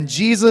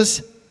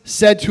Jesus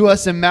said to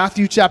us in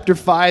Matthew chapter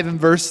 5 and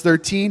verse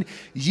 13,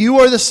 "You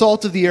are the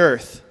salt of the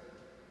earth."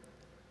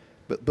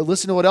 But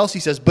listen to what else he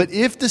says. "But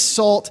if the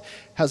salt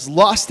has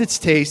lost its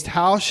taste,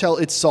 how shall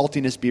its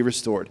saltiness be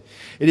restored?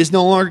 It is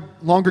no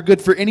longer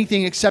good for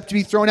anything except to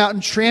be thrown out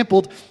and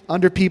trampled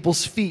under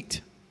people's feet."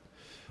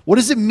 What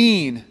does it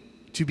mean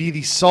to be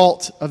the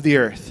salt of the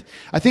earth?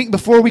 I think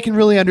before we can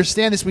really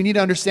understand this, we need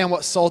to understand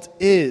what salt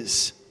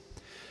is.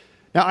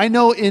 Now, I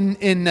know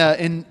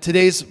in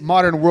today's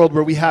modern world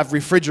where we have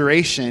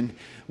refrigeration,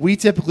 we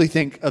typically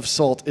think of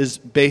salt as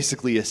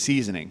basically a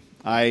seasoning.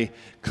 I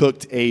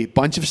cooked a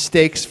bunch of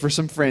steaks for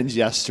some friends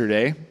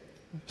yesterday.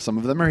 Some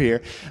of them are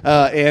here,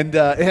 and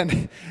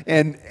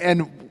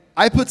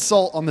I put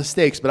salt on the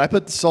steaks, but I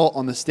put the salt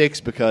on the steaks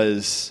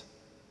because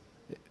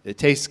it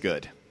tastes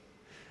good.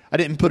 I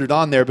didn't put it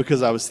on there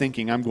because I was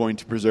thinking I'm going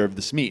to preserve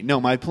this meat.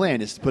 No, my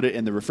plan is to put it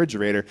in the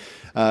refrigerator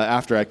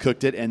after I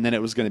cooked it, and then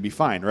it was going to be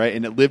fine, right?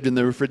 And it lived in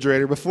the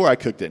refrigerator before I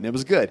cooked it, and it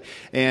was good.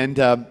 And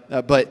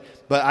but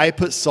I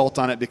put salt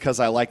on it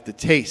because I like the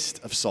taste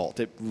of salt.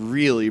 It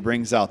really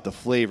brings out the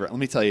flavor. Let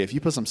me tell you, if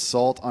you put some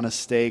salt on a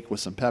steak with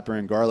some pepper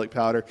and garlic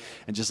powder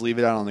and just leave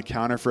it out on the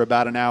counter for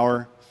about an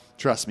hour,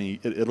 trust me,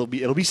 it'll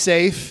be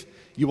safe.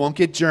 You won't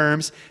get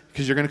germs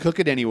because you're going to cook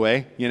it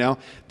anyway, you know.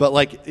 But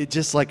like it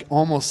just like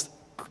almost.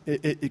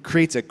 It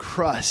creates a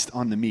crust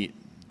on the meat.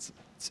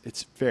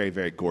 It's very,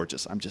 very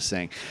gorgeous. I'm just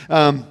saying.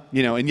 And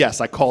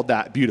yes, I called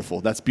that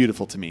beautiful. That's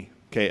beautiful to me.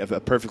 Okay, a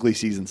perfectly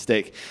seasoned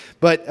steak.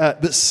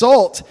 But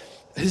salt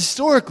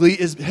historically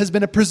has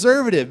been a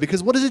preservative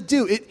because what does it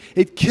do?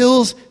 It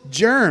kills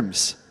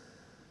germs.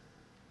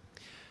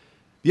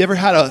 You ever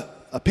had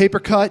a paper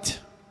cut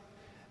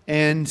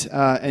and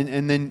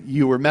then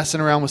you were messing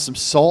around with some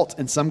salt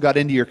and some got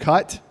into your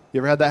cut?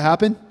 You ever had that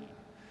happen?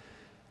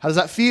 How does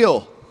that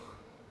feel?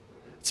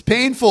 It's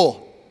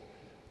painful.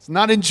 It's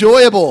not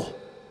enjoyable.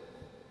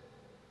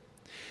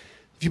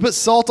 If you put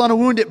salt on a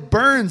wound, it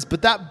burns,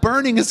 but that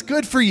burning is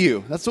good for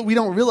you. That's what we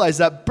don't realize.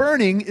 That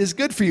burning is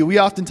good for you. We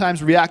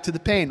oftentimes react to the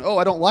pain. Oh,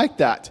 I don't like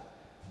that.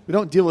 We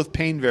don't deal with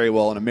pain very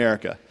well in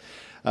America.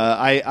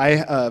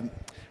 I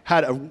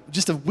had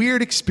just a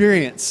weird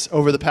experience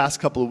over the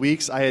past couple of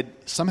weeks. I had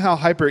somehow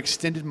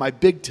hyperextended my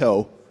big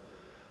toe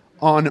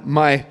on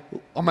my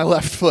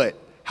left foot.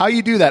 How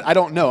you do that, I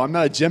don't know. I'm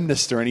not a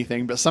gymnast or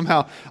anything, but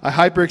somehow I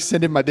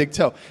hyperextended my big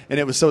toe, and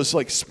it was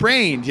like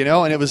sprained,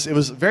 and it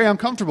was very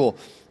uncomfortable.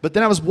 But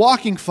then I was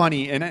walking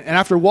funny, and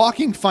after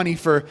walking funny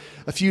for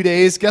a few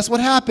days, guess what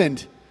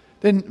happened?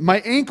 Then my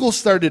ankle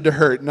started to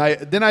hurt,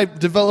 and then I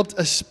developed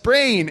a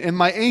sprain in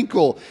my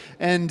ankle,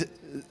 and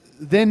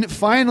then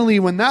finally,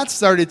 when that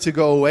started to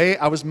go away,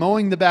 I was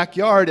mowing the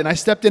backyard, and I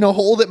stepped in a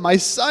hole that my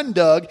son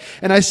dug,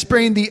 and I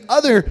sprained the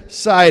other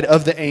side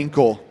of the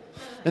ankle.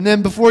 And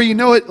then before you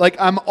know it, like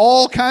I'm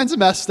all kinds of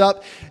messed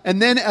up.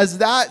 And then as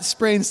that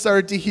sprain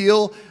started to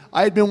heal,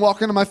 I had been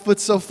walking on my foot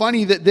so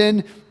funny that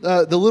then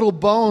the little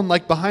bone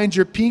like behind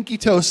your pinky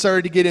toe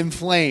started to get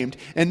inflamed.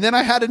 And then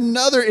I had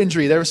another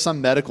injury. There was some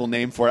medical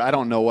name for it. I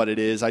don't know what it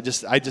is. I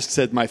just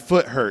said my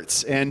foot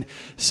hurts. And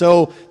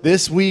so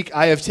this week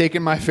I have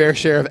taken my fair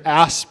share of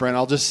aspirin.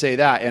 I'll just say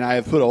that. And I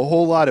have put a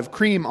whole lot of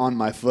cream on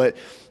my foot.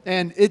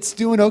 And it's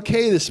doing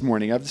okay this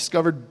morning. I've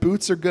discovered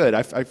boots are good.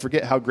 I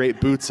forget how great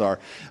boots are.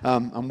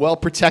 I'm well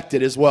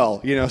protected as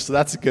well, so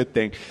that's a good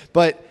thing.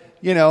 But,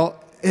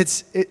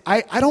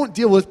 I don't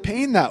deal with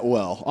pain that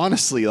well,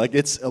 honestly. Like,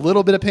 it's a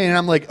little bit of pain, and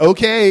I'm like,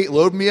 okay,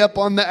 load me up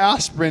on the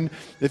aspirin.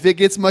 If it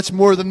gets much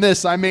more than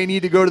this, I may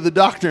need to go to the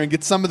doctor and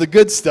get some of the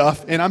good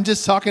stuff. And I'm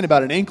just talking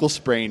about an ankle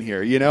sprain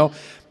here,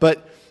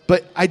 But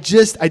I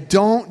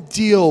don't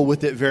deal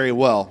with it very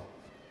well.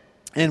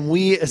 And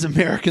we as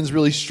Americans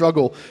really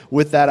struggle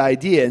with that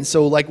idea. And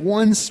so like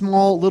one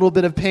small little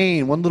bit of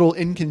pain, one little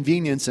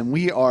inconvenience, and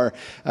we are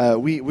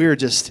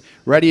just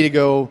ready to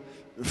go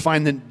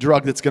find the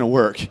drug that's going to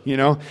work,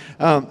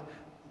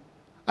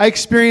 I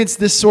experienced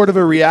this sort of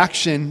a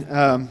reaction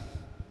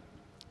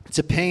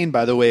to pain,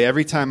 by the way,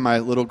 every time my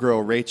little girl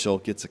Rachel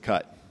gets a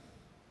cut.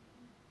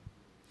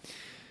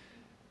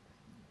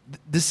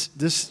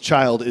 This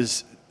child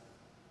is,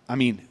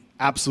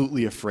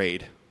 absolutely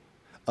afraid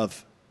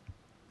of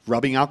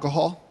rubbing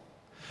alcohol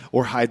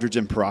or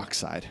hydrogen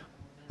peroxide.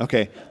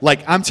 Okay,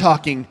 like I'm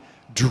talking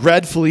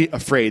dreadfully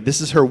afraid.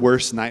 This is her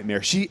worst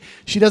nightmare. She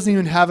doesn't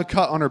even have a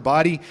cut on her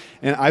body,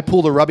 and I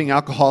pulled a rubbing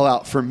alcohol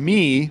out for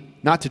me,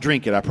 not to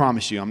drink it, I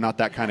promise you, I'm not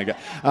that kind of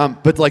guy,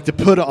 but like to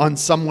put on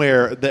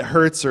somewhere that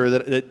hurts or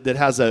that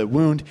has a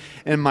wound,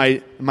 and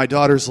my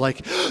daughter's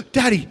like,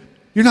 "Daddy,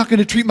 you're not going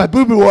to treat my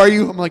boo-boo, are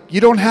you?" I'm like, "You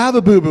don't have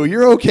a boo-boo,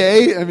 you're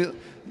okay."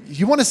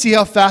 You want to see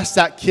how fast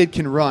that kid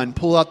can run,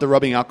 pull out the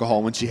rubbing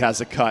alcohol when she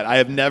has a cut. I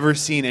have never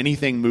seen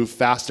anything move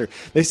faster.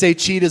 They say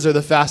cheetahs are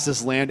the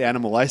fastest land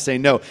animal. I say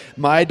no.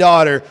 My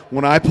daughter,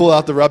 when I pull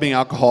out the rubbing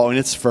alcohol, and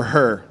it's for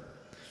her.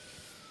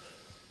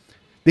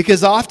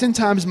 Because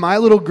oftentimes my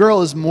little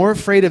girl is more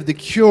afraid of the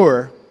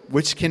cure,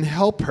 which can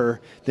help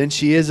her, than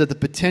she is of the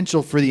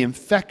potential for the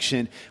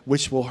infection,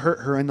 which will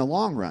hurt her in the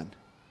long run.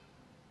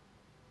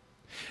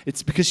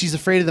 It's because she's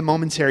afraid of the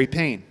momentary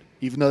pain.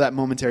 even though that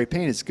momentary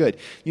pain is good.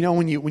 You know,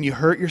 when you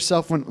hurt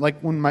yourself,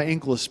 when my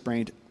ankle is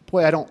sprained,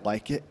 boy, I don't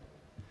like it.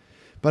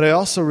 But I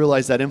also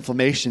realize that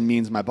inflammation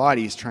means my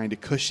body is trying to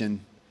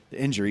cushion the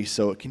injury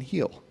so it can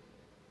heal.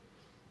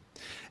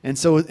 And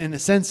so in a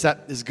sense,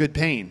 that is good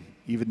pain,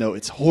 even though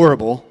it's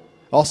horrible.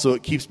 Also,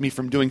 it keeps me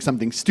from doing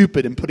something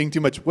stupid and putting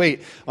too much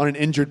weight on an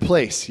injured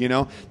place, you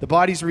know. The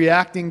body's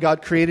reacting.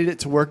 God created it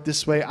to work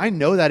this way. I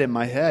know that in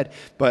my head.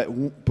 But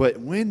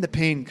when the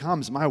pain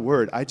comes, my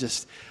word, I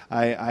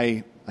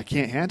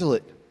can't handle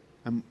it.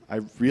 I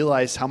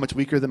realize how much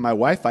weaker than my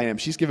wife I am.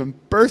 She's given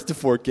birth to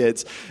 4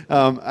 kids,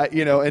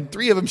 and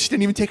 3 of them, she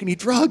didn't even take any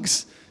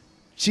drugs.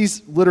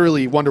 She's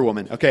literally Wonder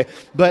Woman, okay?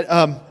 But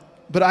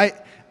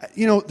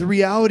the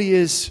reality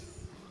is,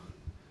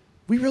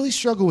 we really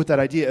struggle with that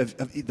idea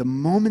of the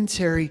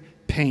momentary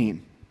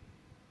pain.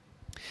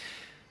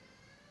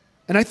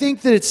 And I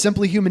think that it's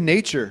simply human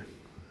nature.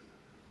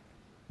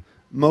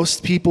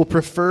 Most people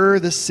prefer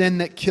the sin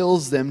that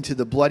kills them to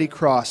the bloody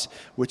cross,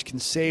 which can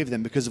save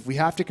them, because if we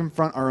have to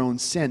confront our own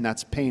sin,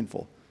 that's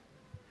painful.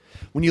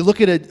 When you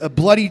look at a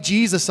bloody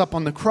Jesus up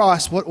on the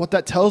cross, what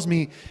that tells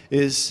me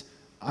is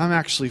I'm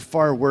actually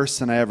far worse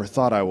than I ever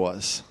thought I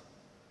was.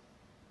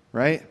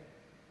 Right?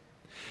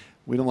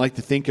 We don't like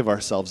to think of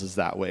ourselves as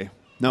that way.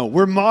 No,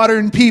 we're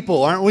modern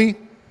people, aren't we?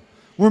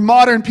 We're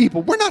modern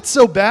people. We're not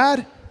so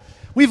bad.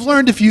 We've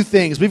learned a few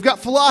things. We've got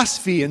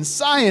philosophy and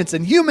science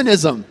and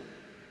humanism.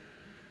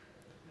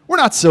 We're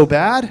not so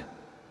bad.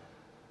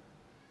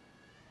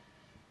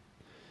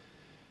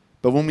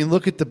 But when we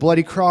look at the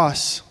bloody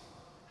cross,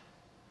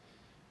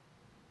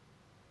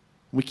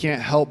 we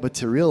can't help but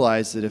to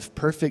realize that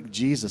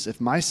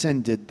if my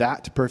sin did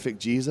that to perfect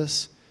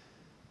Jesus,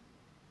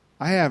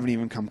 I haven't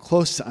even come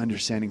close to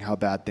understanding how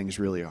bad things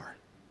really are.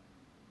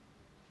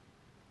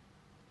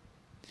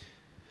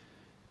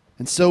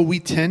 And so we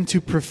tend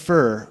to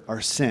prefer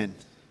our sin.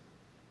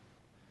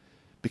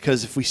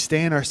 Because if we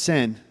stay in our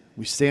sin,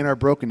 we stay in our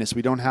brokenness,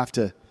 we don't have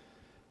to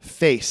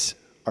face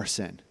our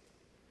sin.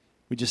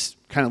 We just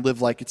kind of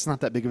live like it's not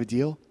that big of a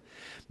deal.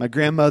 My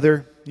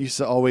grandmother used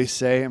to always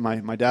say, and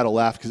my dad will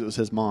laugh because it was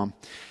his mom,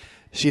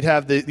 she'd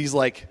have these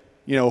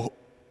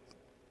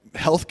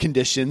health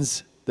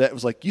conditions that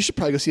was like, you should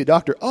probably go see a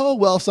doctor. Oh,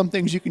 well, some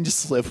things you can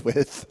just live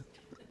with.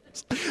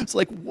 It's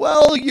like,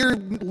 well, your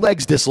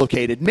leg's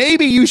dislocated.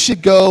 Maybe you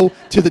should go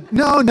to the,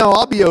 no,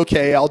 I'll be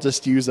okay. I'll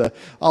just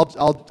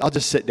I'll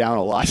just sit down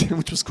a lot,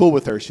 which was cool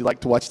with her. She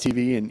liked to watch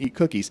TV and eat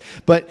cookies.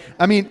 But,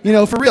 I mean,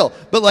 for real.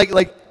 But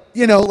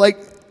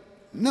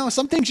no,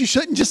 some things you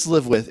shouldn't just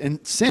live with.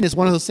 And sin is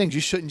one of those things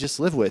you shouldn't just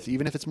live with,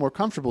 even if it's more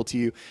comfortable to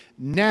you.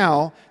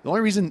 Now, the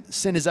only reason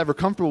sin is ever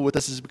comfortable with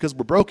us is because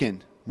we're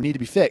broken. We need to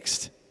be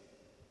fixed.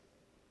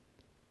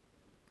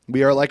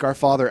 We are like our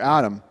father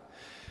Adam.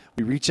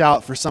 We reach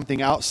out for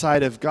something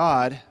outside of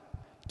God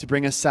to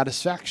bring us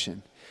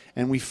satisfaction.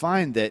 And we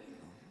find that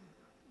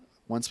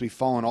once we've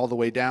fallen all the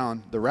way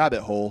down the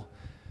rabbit hole,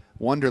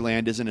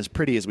 Wonderland isn't as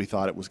pretty as we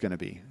thought it was going to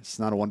be. It's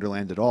not a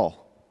Wonderland at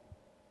all.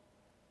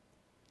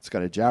 It's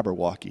got a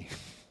Jabberwocky.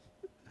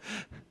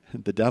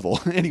 The devil.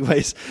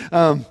 Anyways,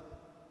 I'm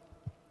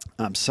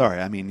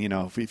sorry. I mean,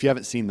 if you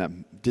haven't seen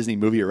that Disney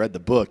movie or read the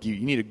book, you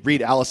need to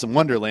read Alice in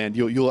Wonderland.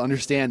 You'll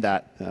understand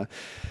that.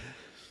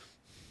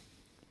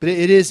 But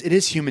it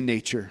is human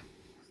nature.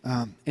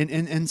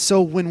 And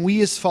so when we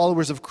as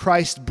followers of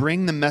Christ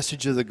bring the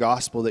message of the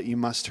gospel that you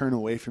must turn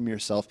away from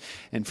yourself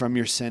and from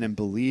your sin and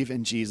believe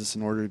in Jesus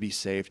in order to be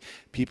saved,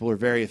 people are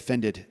very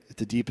offended at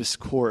the deepest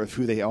core of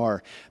who they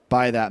are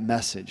by that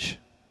message.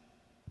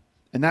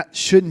 And that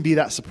shouldn't be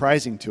that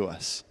surprising to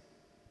us.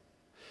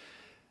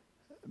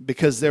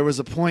 Because there was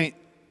a point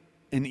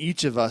in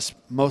each of us,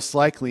 most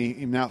likely,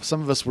 now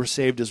some of us were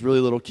saved as really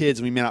little kids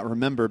and we may not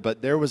remember,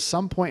 but there was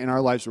some point in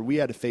our lives where we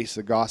had to face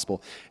the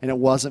gospel and it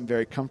wasn't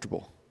very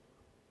comfortable.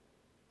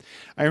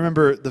 I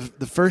remember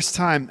the first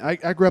time,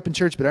 I grew up in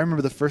church, but I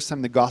remember the first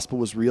time the gospel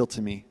was real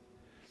to me.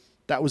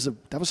 That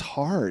was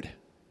hard.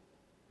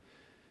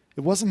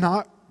 It was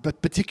not a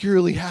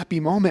particularly happy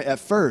moment at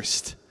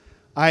first.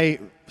 I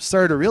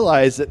started to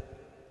realize that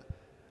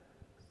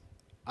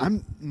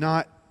I'm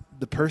not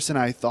the person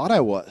I thought I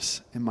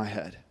was in my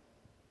head.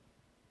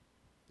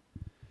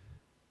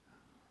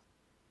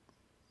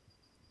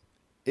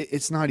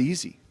 It's not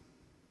easy.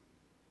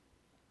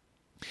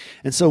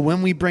 And so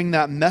when we bring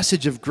that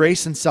message of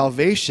grace and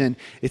salvation,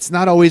 it's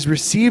not always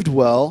received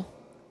well.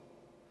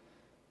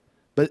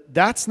 But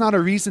that's not a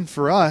reason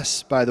for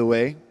us, by the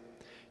way,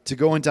 to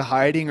go into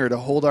hiding or to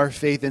hold our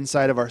faith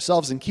inside of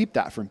ourselves and keep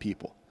that from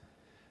people.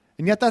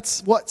 And yet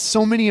that's what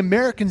so many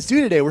Americans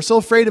do today. We're so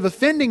afraid of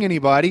offending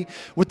anybody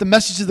with the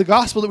message of the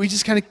gospel that we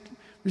just kind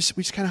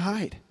of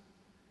hide.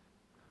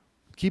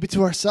 Keep it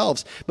to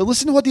ourselves. But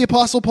listen to what the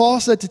Apostle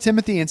Paul said to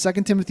Timothy in 2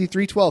 Timothy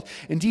 3:12.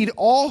 Indeed,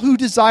 all who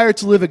desire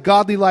to live a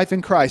godly life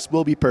in Christ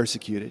will be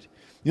persecuted.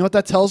 You know what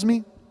that tells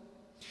me?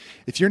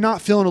 If you're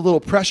not feeling a little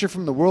pressure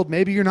from the world,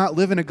 maybe you're not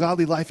living a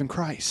godly life in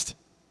Christ.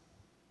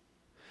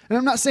 And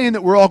I'm not saying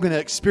that we're all going to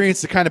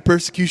experience the kind of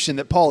persecution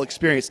that Paul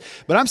experienced,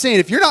 but I'm saying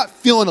if you're not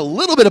feeling a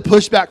little bit of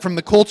pushback from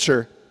the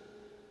culture,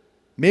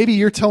 maybe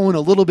you're towing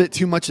a little bit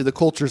too much of the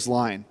culture's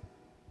line.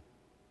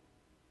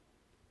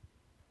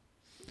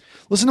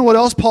 Listen to what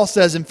else Paul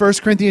says in 1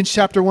 Corinthians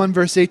chapter 1,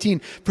 verse 18.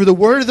 For the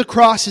word of the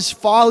cross is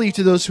folly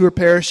to those who are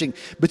perishing,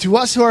 but to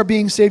us who are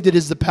being saved, it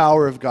is the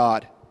power of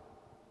God.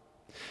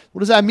 What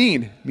does that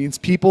mean? It means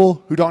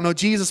people who don't know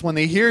Jesus, when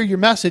they hear your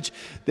message,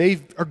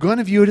 they are going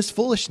to view it as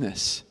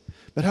foolishness.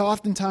 But how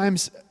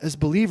oftentimes as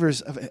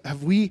believers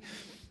have we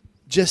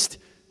just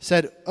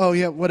said, oh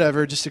yeah,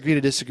 whatever, just agree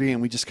to disagree,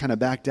 and we just kind of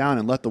back down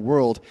and let the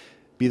world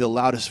be the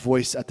loudest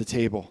voice at the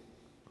table?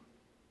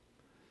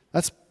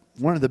 That's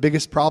one of the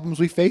biggest problems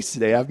we face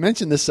today. I've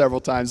mentioned this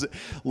several times.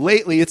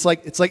 Lately, it's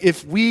like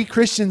if we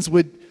Christians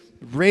would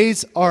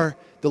raise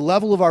the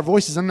level of our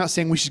voices. I'm not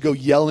saying we should go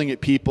yelling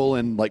at people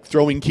and like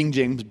throwing King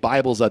James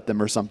Bibles at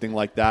them or something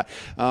like that.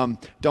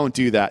 Don't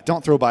do that.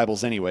 Don't throw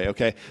Bibles anyway,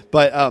 okay?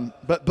 But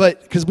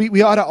because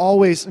we ought to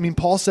always,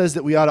 Paul says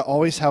that we ought to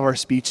always have our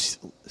speech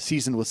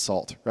seasoned with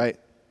salt, right?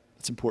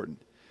 That's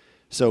important.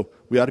 So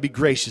we ought to be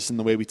gracious in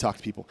the way we talk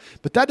to people.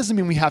 But that doesn't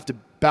mean we have to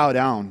bow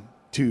down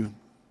to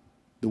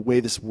the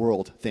way this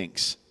world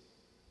thinks,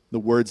 the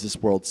words this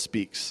world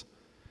speaks,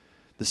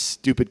 the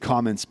stupid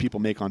comments people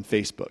make on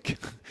Facebook.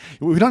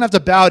 We don't have to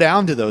bow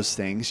down to those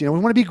things. We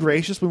want to be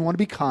gracious. We want to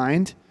be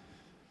kind.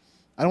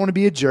 I don't want to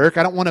be a jerk.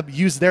 I don't want to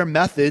use their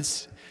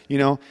methods.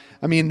 The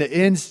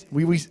end,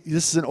 this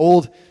is an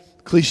old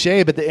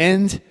cliche, but the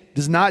end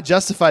does not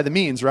justify the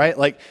means,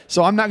 right?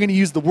 So I'm not going to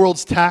use the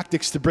world's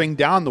tactics to bring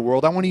down the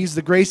world. I want to use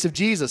the grace of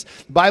Jesus.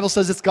 The Bible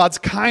says it's God's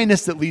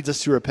kindness that leads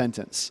us to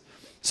repentance.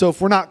 So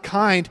if we're not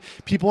kind,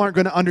 people aren't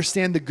going to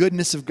understand the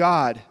goodness of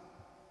God.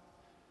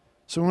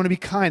 So we want to be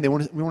kind.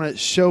 We want to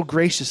show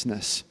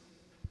graciousness.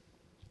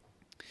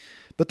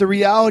 But the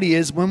reality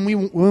is when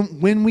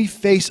we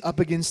face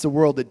up against the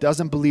world that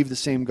doesn't believe the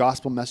same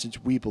gospel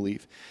message we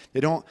believe,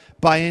 they don't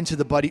buy into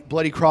the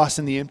bloody cross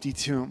and the empty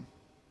tomb,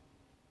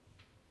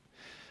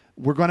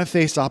 we're going to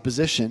face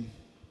opposition.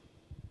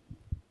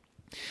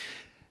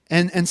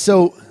 And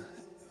so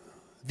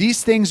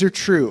these things are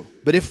true.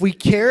 But if we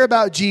care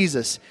about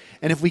Jesus,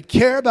 and if we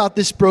care about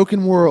this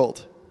broken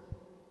world,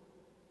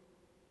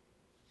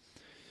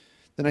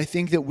 then I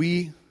think that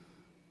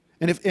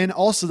and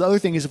also the other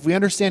thing is if we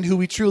understand who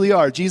we truly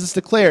are, Jesus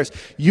declares,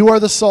 you are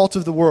the salt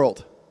of the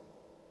world.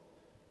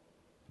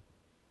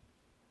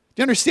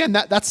 Do you understand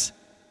that?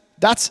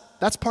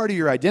 That's part of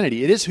your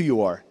identity. It is who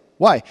you are.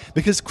 Why?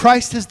 Because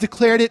Christ has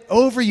declared it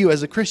over you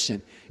as a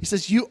Christian. He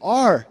says you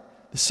are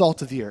the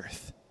salt of the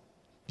earth.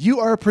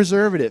 You are a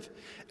preservative.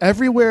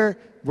 Everywhere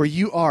where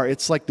you are,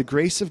 it's like the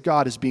grace of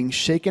God is being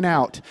shaken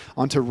out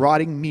onto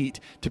rotting meat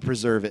to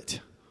preserve it.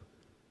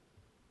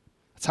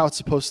 That's how it's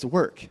supposed to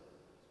work.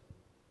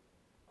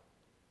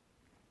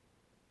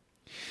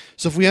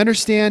 So if we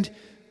understand,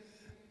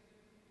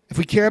 if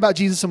we care about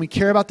Jesus and we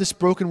care about this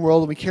broken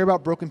world and we care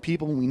about broken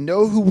people and we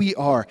know who we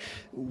are,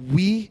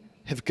 we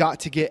have got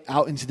to get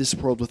out into this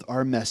world with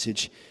our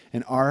message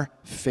and our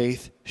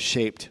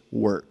faith-shaped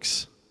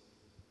works.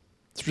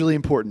 It's really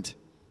important.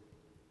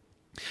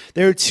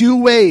 There are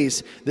two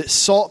ways that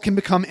salt can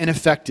become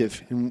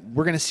ineffective, and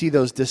we're going to see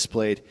those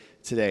displayed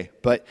today.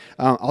 But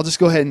I'll just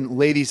go ahead and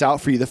lay these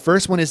out for you. The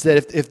first one is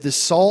that if the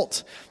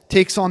salt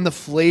takes on the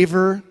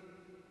flavor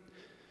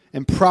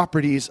and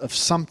properties of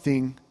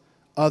something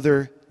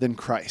other than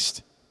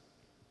Christ.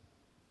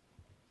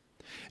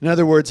 In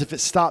other words, if it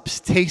stops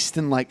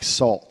tasting like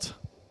salt,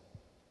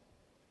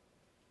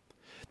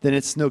 then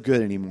it's no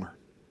good anymore.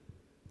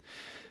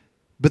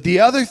 But the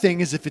other thing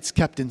is if it's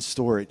kept in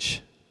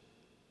storage.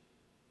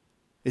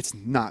 It's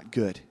not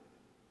good,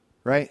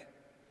 right?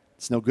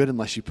 It's no good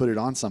unless you put it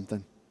on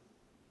something.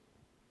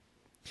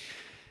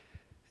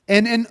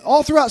 And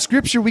all throughout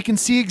Scripture, we can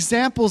see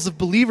examples of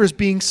believers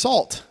being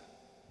salt.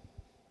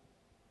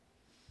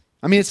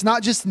 It's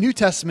not just the New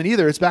Testament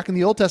either. It's back in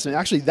the Old Testament.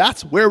 Actually,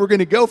 that's where we're going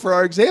to go for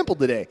our example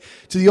today,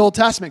 to the Old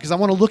Testament, because I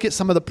want to look at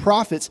some of the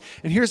prophets.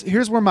 And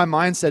here's where my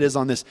mindset is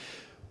on this.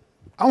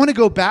 I want to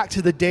go back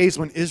to the days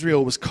when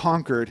Israel was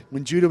conquered,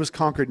 when Judah was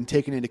conquered and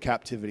taken into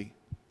captivity.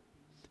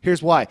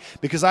 Here's why.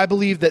 Because I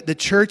believe that the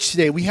church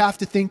today, we have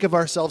to think of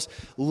ourselves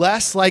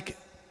less like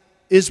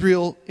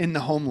Israel in the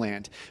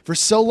homeland. For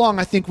so long,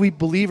 I think we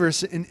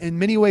believers, in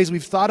many ways,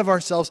 we've thought of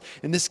ourselves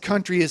in this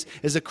country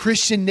as a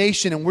Christian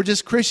nation, and we're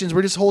just Christians.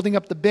 We're just holding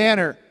up the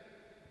banner.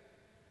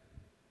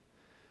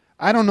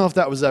 I don't know if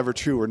that was ever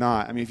true or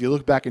not. If you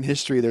look back in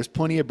history, there's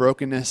plenty of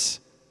brokenness.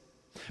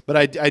 But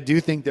I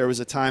do think there was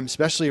a time,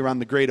 especially around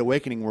the Great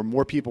Awakening, where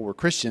more people were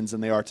Christians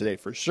than they are today,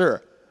 for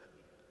sure.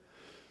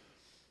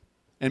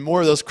 And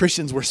more of those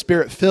Christians were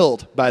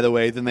Spirit-filled, by the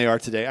way, than they are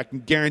today. I can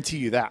guarantee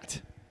you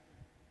that.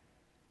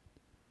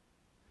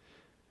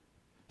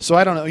 So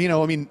I don't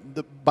know,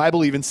 the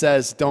Bible even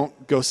says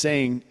don't go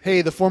saying,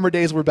 hey, the former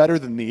days were better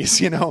than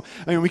these,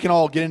 we can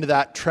all get into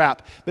that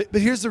trap. But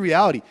here's the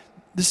reality.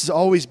 This has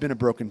always been a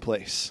broken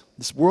place.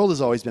 This world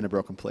has always been a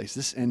broken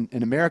place. And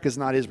America is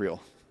not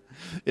Israel.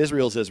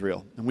 Israel's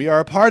Israel, and we are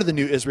a part of the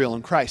new Israel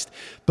in Christ.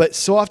 But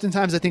so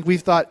oftentimes I think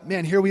we've thought,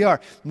 man, here we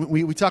are.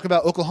 We talk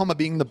about Oklahoma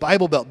being the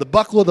Bible Belt, the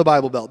buckle of the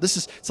Bible Belt. This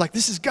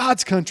is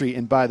God's country.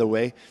 And by the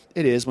way,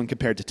 it is when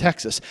compared to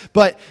Texas.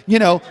 But,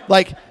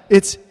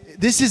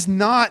 this is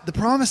not the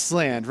promised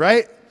land,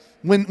 right?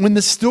 When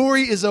the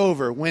story is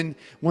over, when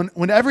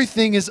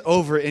everything is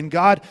over and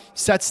God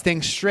sets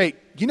things straight,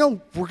 we're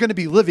going to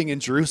be living in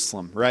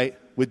Jerusalem, right?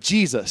 With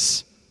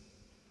Jesus.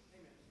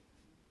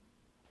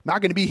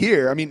 Not going to be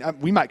here. I mean,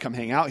 we might come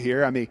hang out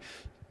here. I mean,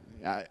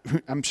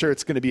 I'm sure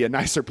it's going to be a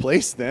nicer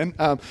place then.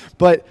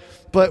 But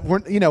we're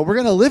going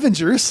to live in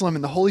Jerusalem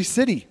in the holy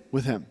city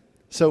with him.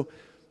 So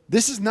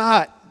this is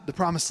not the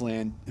promised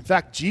land. In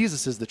fact,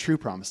 Jesus is the true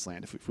promised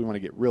land. If we want to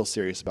get real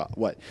serious about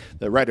what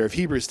the writer of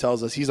Hebrews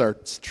tells us, he's our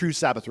true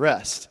Sabbath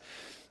rest.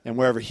 And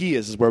wherever he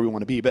is where we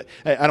want to be. But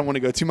I don't want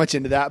to go too much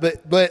into that.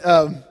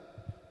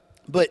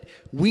 But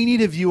we need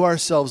to view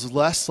ourselves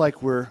less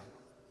like we're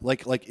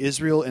like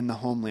Israel in the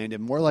homeland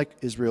and more like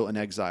Israel in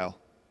exile.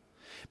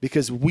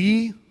 Because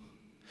we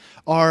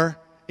are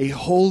a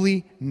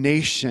holy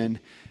nation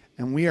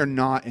and we are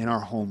not in our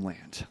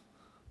homeland.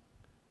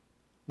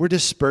 We're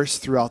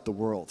dispersed throughout the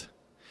world.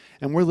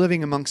 And we're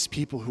living amongst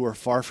people who are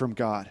far from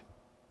God.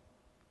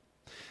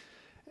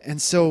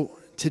 And so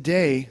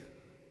today,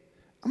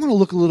 I'm going to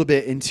look a little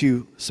bit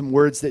into some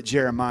words that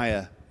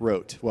Jeremiah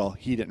wrote. Well,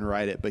 he didn't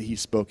write it, but he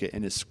spoke it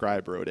and his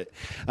scribe wrote it.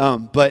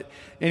 But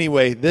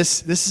anyway,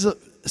 this is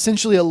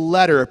essentially a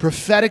letter, a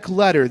prophetic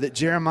letter that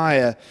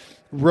Jeremiah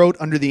wrote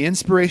under the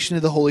inspiration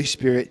of the Holy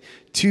Spirit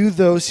to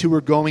those who were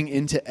going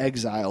into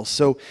exile.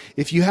 So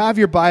if you have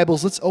your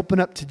Bibles, let's open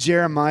up to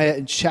Jeremiah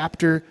in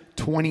chapter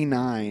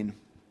 29.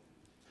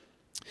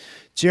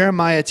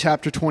 Jeremiah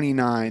chapter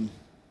 29.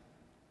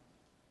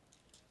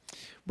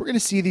 We're going to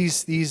see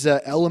these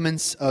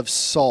elements of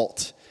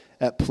salt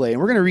at play.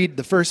 And we're going to read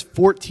the first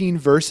 14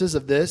 verses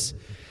of this.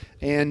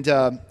 And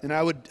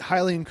I would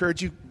highly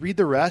encourage you, read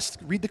the rest,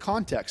 read the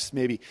context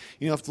maybe.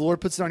 If the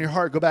Lord puts it on your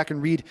heart, go back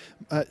and read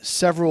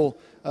several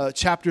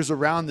chapters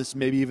around this,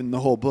 maybe even the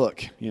whole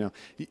book.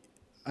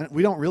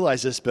 We don't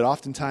realize this, but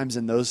oftentimes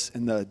in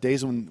the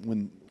days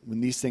when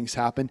these things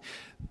happen,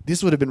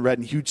 these would have been read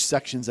in huge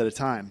sections at a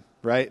time,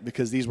 right?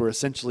 Because these were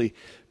essentially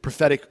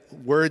prophetic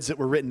words that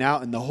were written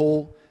out, and the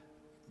whole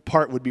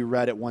part would be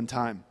read at one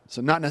time.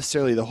 So not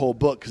necessarily the whole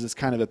book, because it's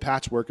kind of a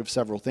patchwork of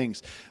several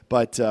things.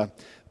 But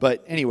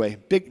anyway,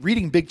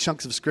 reading big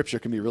chunks of Scripture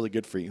can be really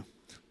good for you.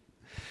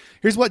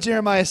 Here's what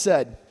Jeremiah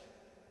said.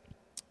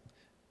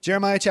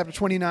 Jeremiah chapter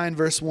 29,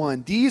 verse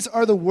 1. These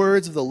are the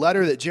words of the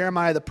letter that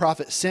Jeremiah the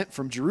prophet sent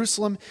from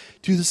Jerusalem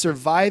to the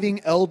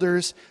surviving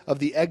elders of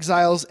the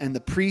exiles and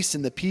the priests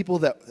and the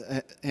people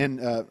and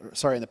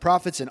the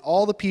prophets and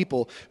all the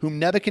people whom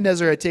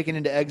Nebuchadnezzar had taken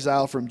into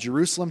exile from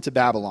Jerusalem to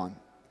Babylon.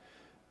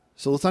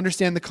 So let's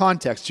understand the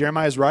context.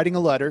 Jeremiah is writing a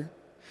letter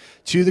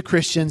to the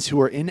Christians to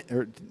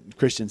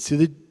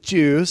the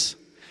Jews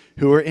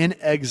who are in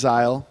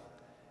exile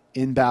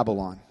in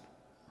Babylon.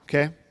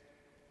 Okay?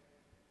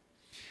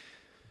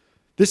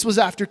 This was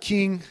after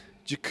King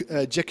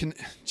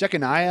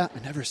Jeconiah. I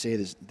never say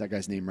that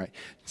guy's name right.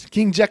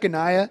 King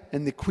Jeconiah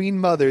and the queen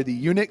mother, the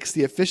eunuchs,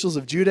 the officials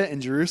of Judah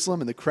and Jerusalem,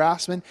 and the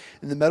craftsmen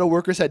and the metal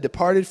workers had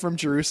departed from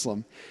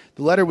Jerusalem.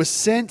 The letter was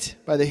sent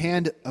by the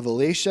hand of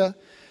Elisha,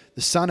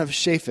 the son of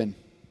Shaphan,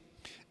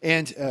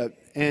 and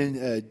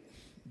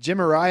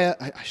Gemariah.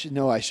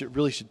 I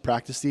should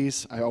practice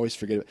these. I always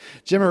forget it.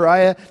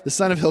 Gemariah, the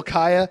son of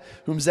Hilkiah,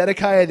 whom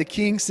Zedekiah the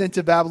king sent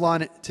to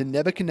Babylon to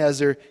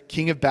Nebuchadnezzar,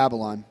 king of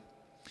Babylon.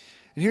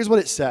 And here's what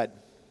it said.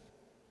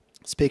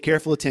 Let's pay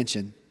careful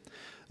attention.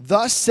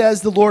 Thus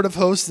says the Lord of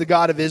hosts, the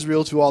God of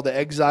Israel, to all the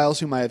exiles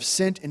whom I have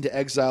sent into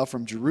exile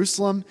from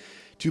Jerusalem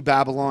to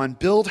Babylon,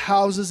 build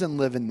houses and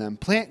live in them,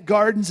 plant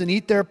gardens and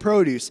eat their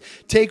produce,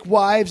 take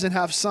wives and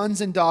have sons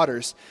and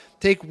daughters,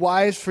 take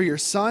wives for your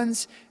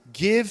sons,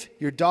 give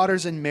your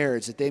daughters in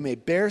marriage, that they may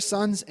bear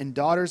sons and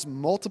daughters,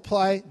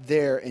 multiply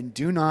there and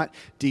do not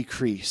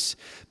decrease.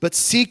 But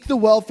seek the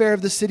welfare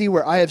of the city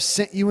where I have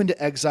sent you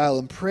into exile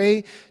and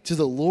pray to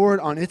the Lord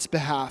on its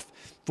behalf,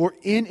 for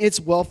in its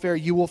welfare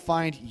you will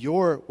find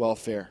your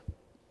welfare.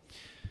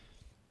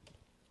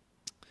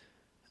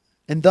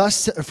 And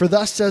thus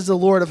says the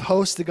Lord of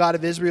hosts, the God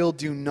of Israel,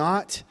 do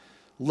not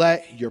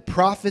let your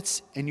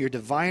prophets and your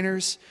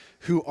diviners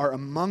who are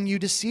among you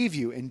deceive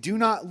you, and do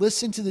not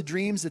listen to the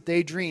dreams that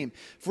they dream.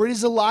 For it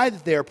is a lie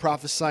that they are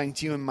prophesying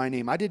to you in my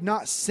name. I did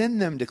not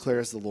send them,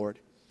 declares the Lord.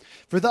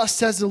 For thus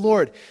says the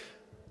Lord,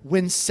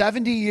 when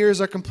 70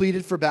 years are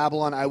completed for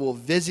Babylon, I will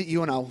visit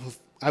you, and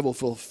I will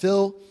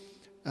fulfill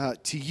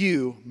to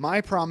you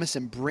my promise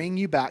and bring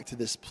you back to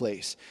this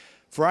place.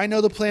 For I know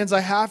the plans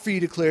I have for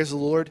you, declares the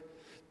Lord,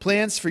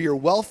 plans for your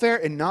welfare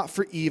and not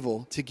for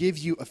evil, to give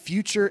you a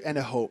future and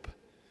a hope.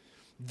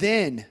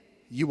 Then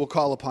you will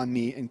call upon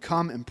me and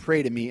come and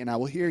pray to me, and I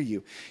will hear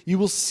you. You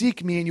will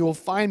seek me, and you will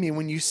find me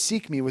when you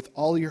seek me with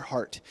all your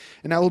heart.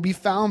 And I will be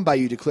found by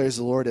you, declares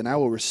the Lord, and I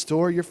will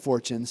restore your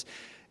fortunes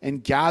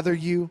and gather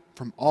you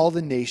from all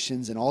the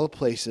nations and all the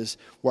places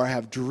where I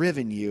have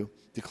driven you,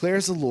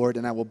 declares the Lord,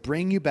 and I will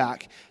bring you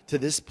back to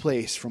this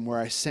place from where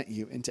I sent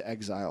you into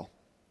exile.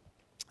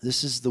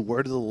 This is the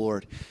word of the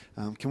Lord.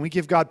 Can we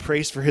give God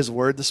praise for his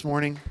word this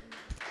morning?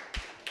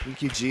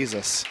 Thank you,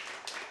 Jesus.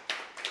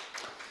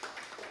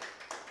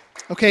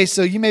 Okay,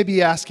 so you may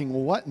be asking,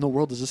 well, what in the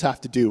world does this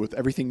have to do with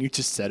everything you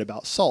just said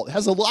about salt? It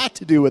has a lot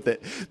to do with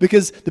it,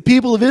 because the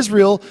people of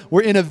Israel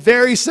were in a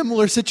very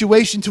similar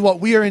situation to what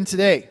we are in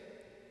today.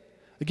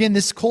 Again,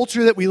 this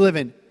culture that we live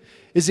in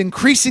is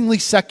increasingly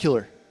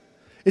secular.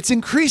 It's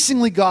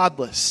increasingly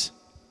godless.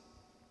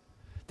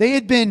 They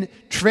had been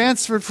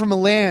transferred from a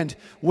land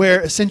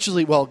where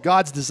essentially,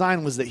 God's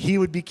design was that he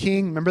would be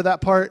king. Remember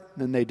that part?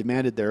 And then they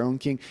demanded their own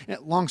king.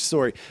 Long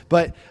story.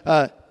 But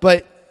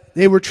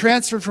they were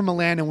transferred from a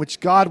land in which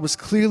God was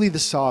clearly the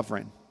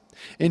sovereign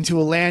into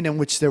a land in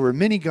which there were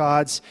many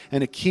gods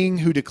and a king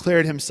who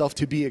declared himself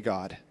to be a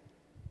god.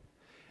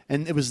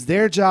 And it was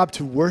their job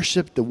to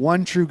worship the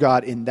one true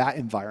God in that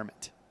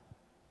environment.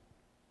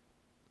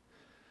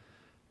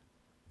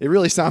 It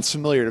really sounds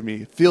familiar to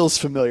me. It feels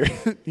familiar,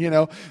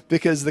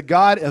 because the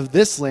God of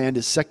this land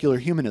is secular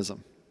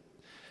humanism.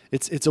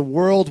 It's a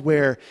world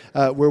where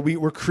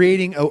we're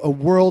creating a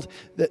world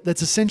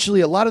that's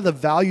essentially a lot of the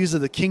values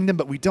of the kingdom,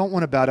 but we don't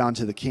want to bow down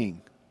to the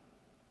king.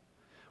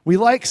 We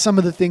like some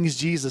of the things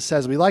Jesus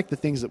says. We like the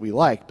things that we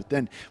like, but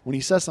then when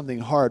he says something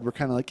hard, we're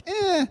kind of like,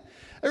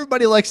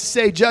 Everybody likes to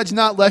say, judge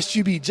not lest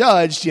you be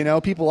judged.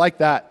 People like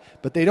that,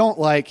 but they don't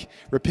like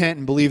repent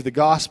and believe the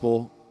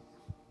gospel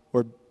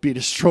or be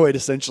destroyed,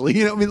 essentially.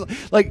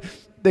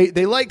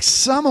 They like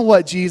some of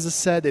what Jesus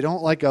said. They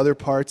don't like other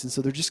parts, and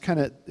so they're just kind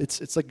of,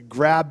 it's like a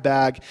grab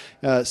bag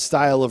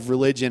style of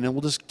religion, and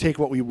we'll just take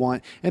what we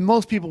want. And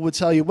most people would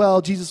tell you,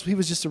 well, Jesus, he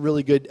was just a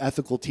really good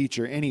ethical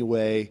teacher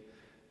anyway.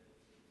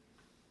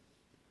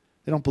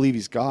 They don't believe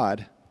he's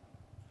God.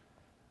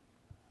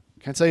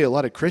 Can I tell you, a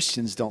lot of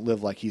Christians don't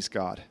live like he's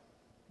God.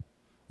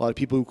 A lot of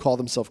people who call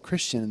themselves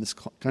Christian in this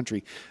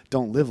country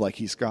don't live like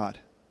he's God.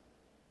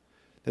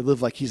 They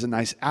live like he's a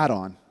nice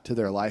add-on to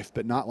their life,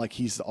 but not like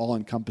he's the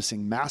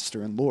all-encompassing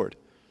master and Lord.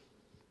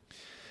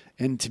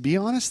 And to be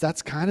honest,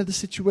 that's kind of the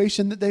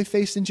situation that they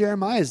faced in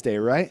Jeremiah's day,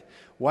 right?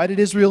 Why did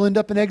Israel end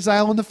up in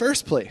exile in the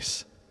first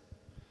place?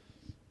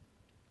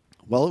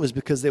 Well, it was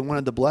because they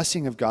wanted the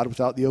blessing of God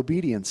without the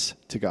obedience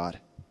to God.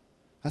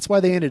 That's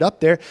why they ended up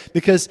there,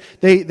 because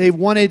they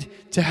wanted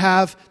to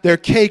have their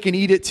cake and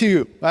eat it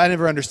too. I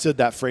never understood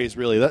that phrase,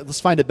 really. Let's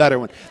find a better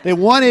one. They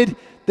wanted,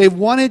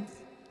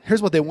 here's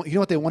what they want. You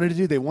know what they wanted to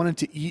do? They wanted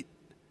to eat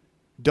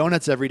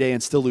donuts every day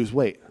and still lose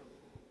weight.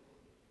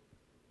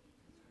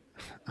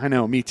 I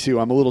know, me too.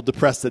 I'm a little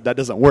depressed that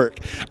doesn't work.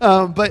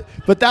 But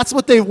that's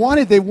what they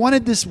wanted. They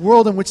wanted this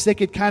world in which they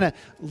could kind of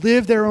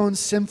live their own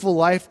sinful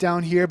life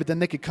down here, but then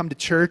they could come to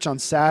church on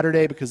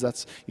Saturday because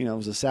that's, it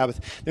was a Sabbath.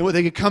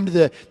 They could come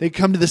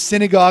to the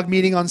synagogue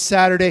meeting on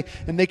Saturday,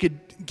 and they could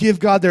give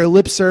God their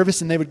lip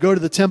service, and they would go to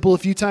the temple a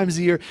few times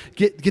a year,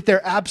 get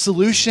their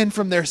absolution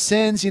from their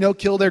sins,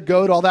 kill their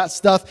goat, all that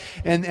stuff,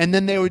 and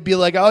then they would be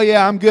like, oh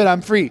yeah, I'm good,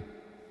 I'm free.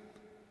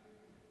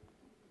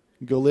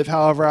 Go live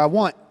however I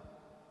want.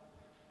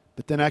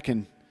 But then I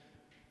can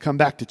come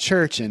back to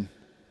church and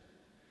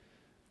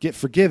get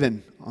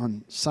forgiven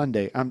on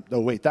Sunday.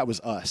 That was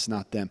us,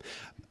 not them.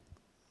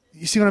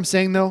 You see what I'm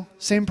saying, though?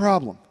 Same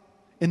problem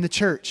in the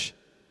church.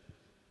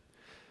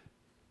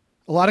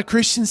 A lot of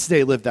Christians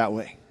today live that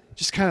way.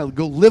 Just kind of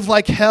go live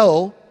like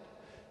hell,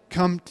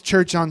 come to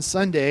church on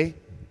Sunday,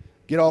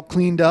 get all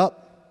cleaned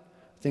up,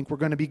 think we're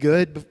going to be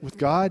good with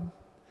God.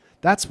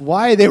 That's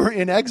why they were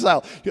in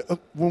exile.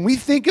 When we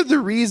think of the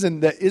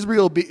reason that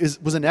Israel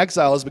was in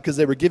exile is because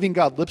they were giving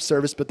God lip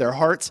service, but their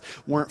hearts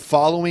weren't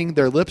following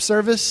their lip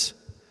service,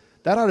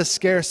 that ought to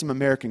scare some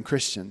American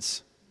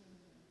Christians.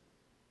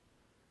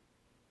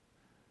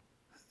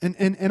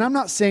 And I'm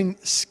not saying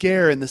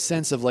scare in the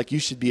sense of like you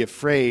should be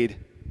afraid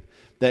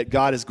that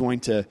God is going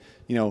to,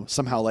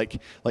 somehow like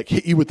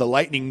hit you with a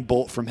lightning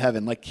bolt from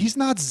heaven. Like, he's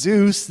not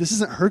Zeus. This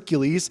isn't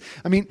Hercules.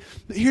 I mean,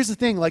 here's the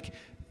thing,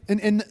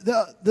 And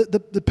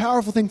the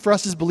powerful thing for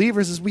us as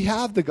believers is we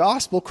have the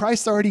gospel.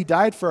 Christ already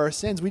died for our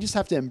sins. We just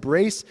have to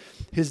embrace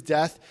his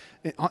death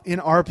in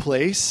our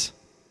place,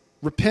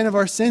 repent of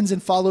our sins,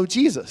 and follow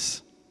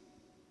Jesus.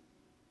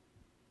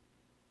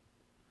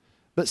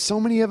 But so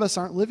many of us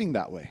aren't living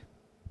that way.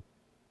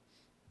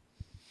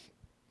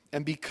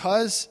 And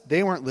because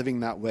they weren't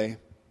living that way,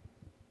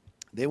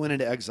 they went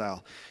into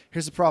exile.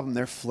 Here's the problem.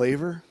 Their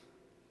flavor,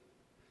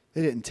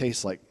 they didn't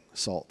taste like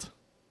salt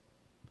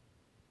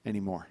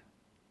anymore.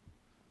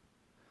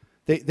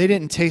 They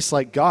didn't taste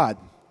like God.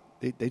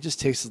 They just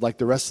tasted like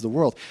the rest of the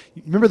world.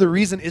 Remember the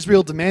reason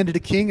Israel demanded a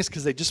king is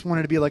because they just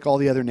wanted to be like all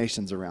the other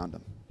nations around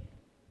them.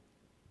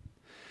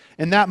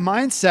 And that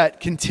mindset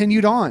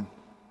continued on.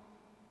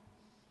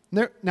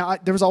 There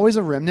was always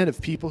a remnant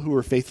of people who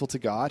were faithful to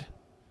God.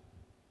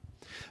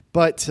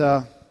 But,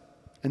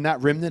 and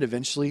that remnant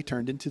eventually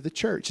turned into the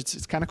church.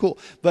 It's kind of cool.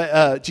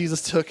 But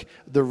Jesus took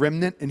the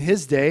remnant in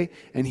his day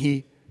and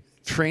he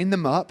trained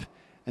them up.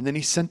 and then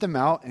he sent them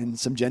out, and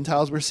some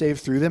Gentiles were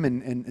saved through them,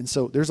 and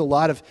so there's a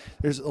lot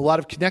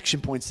of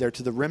connection points there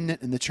to the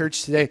remnant and the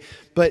church today.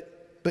 But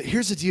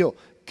here's the deal.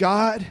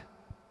 God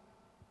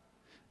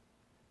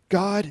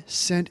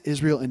sent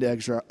Israel into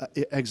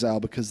exile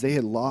because they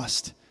had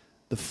lost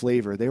the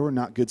flavor. They were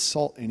not good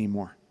salt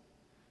anymore.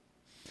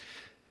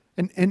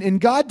 And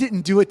God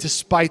didn't do it to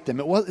spite them.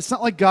 It's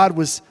not like God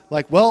was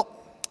like,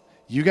 well,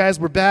 you guys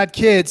were bad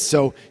kids,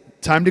 so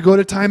time to go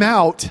to time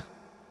out.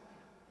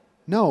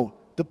 No,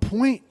 the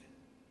point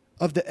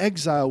of the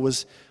exile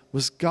was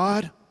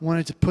God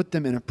wanted to put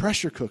them in a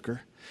pressure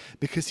cooker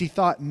because he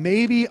thought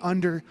maybe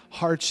under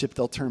hardship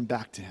they'll turn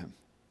back to him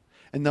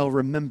and they'll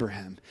remember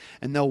him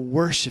and they'll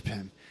worship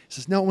him. He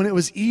says, no, when it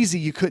was easy,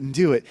 you couldn't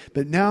do it.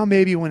 But now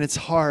maybe when it's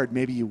hard,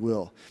 maybe you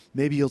will.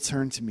 Maybe you'll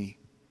turn to me.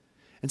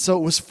 And so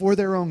it was for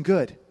their own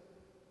good.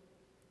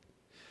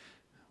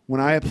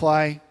 When I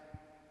apply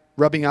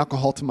rubbing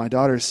alcohol to my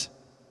daughter's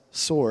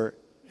sore,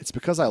 it's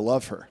because I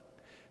love her.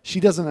 She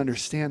doesn't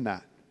understand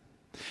that.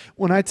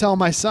 When I tell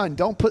my son,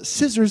 don't put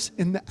scissors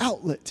in the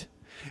outlet,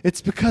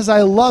 it's because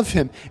I love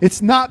him.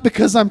 It's not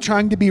because I'm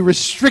trying to be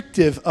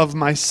restrictive of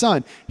my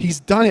son.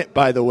 He's done it,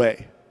 by the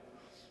way.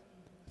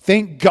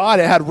 Thank God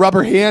it had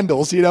rubber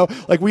handles,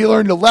 like we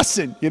learned a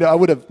lesson.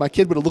 My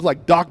kid would have looked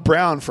like Doc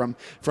Brown from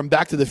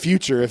Back to the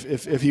Future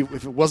if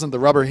it wasn't the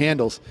rubber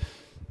handles.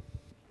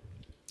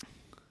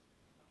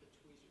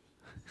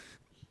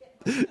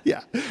 Yeah,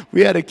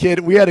 we had a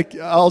kid. I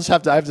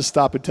have to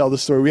stop and tell the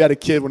story. We had a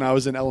kid when I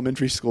was in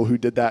elementary school who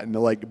did that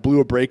and blew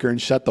a breaker and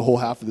shut the whole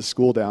half of the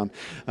school down.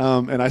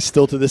 And I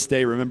still to this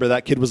day remember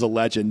that kid was a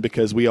legend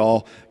because we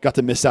all got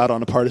to miss out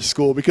on a part of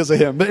school because of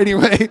him. But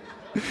anyway,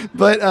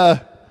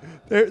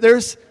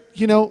 there's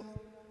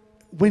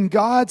when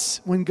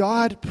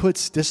God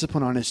puts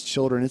discipline on his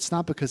children, it's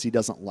not because he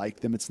doesn't like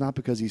them. It's not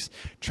because he's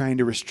trying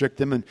to restrict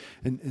them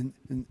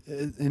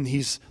and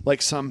he's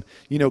like some,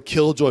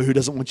 killjoy who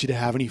doesn't want you to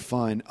have any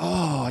fun.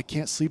 Oh, I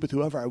can't sleep with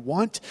whoever I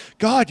want.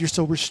 God, you're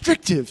so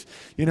restrictive,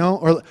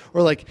 or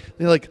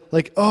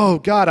like, oh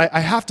God, I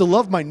have to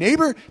love my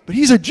neighbor, but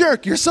he's a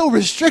jerk. You're so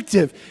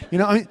restrictive.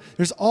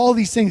 There's all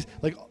these things,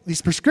 like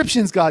these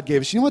prescriptions God gave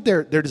us. You know what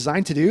they're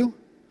designed to do?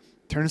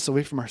 Turn us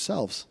away from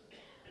ourselves.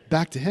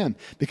 Back to him,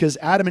 because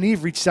Adam and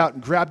Eve reached out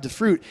and grabbed the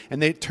fruit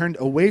and they turned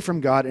away from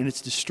God, and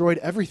it's destroyed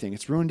everything.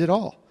 It's ruined it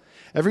all.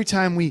 Every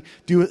time we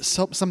do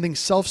something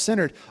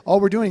self-centered, all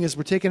we're doing is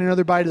we're taking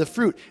another bite of the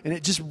fruit, and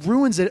it just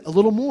ruins it a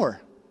little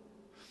more.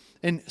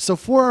 And so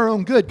for our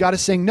own good, God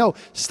is saying, no,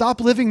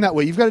 stop living that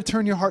way. You've got to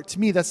turn your heart to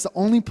me. That's the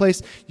only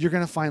place you're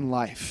going to find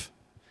life.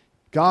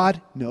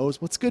 God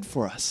knows what's good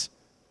for us.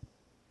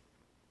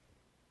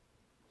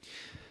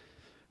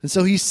 And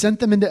so he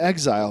sent them into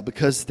exile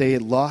because they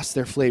had lost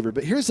their flavor.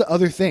 But here's the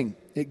other thing.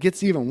 It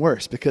gets even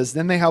worse, because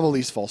then they have all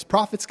these false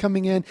prophets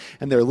coming in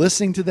and they're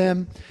listening to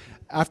them.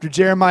 After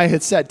Jeremiah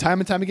had said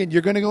time and time again,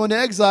 you're going to go into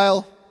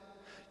exile.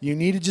 You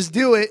need to just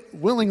do it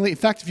willingly. In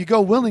fact, if you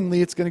go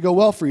willingly, it's going to go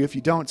well for you. If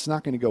you don't, it's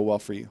not going to go well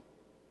for you.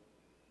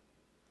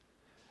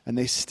 And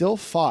they still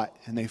fought,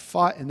 and they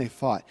fought, and they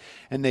fought.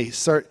 And they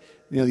start,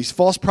 these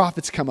false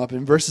prophets come up.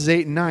 In verses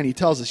 8 and 9, he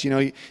tells us,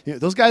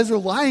 those guys are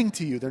lying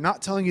to you. They're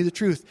not telling you the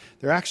truth.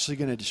 They're actually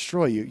going to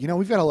destroy you.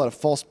 We've got a lot of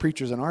false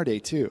preachers in our day,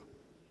 too.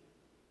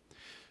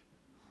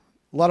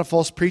 A lot of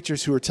false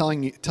preachers who are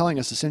telling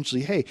us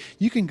essentially, hey,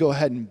 you can go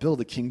ahead and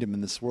build a kingdom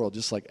in this world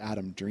just like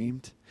Adam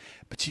dreamed,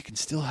 but you can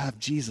still have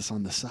Jesus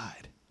on the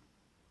side.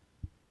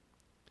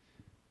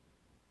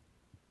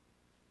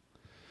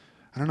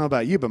 I don't know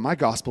about you, but my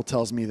gospel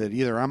tells me that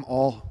either I'm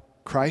all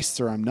Christ's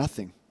or I'm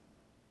nothing.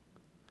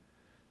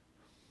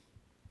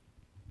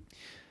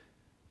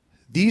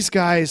 These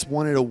guys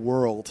wanted a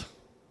world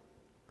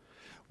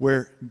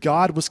where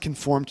God was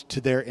conformed to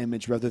their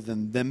image rather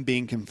than them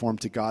being conformed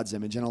to God's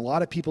image. And a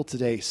lot of people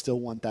today still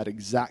want that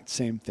exact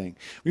same thing.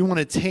 We want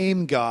to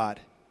tame God,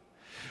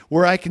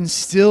 where I can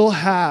still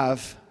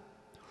have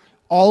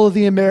all of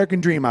the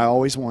American dream I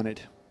always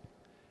wanted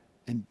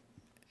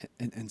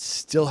and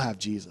still have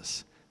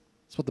Jesus.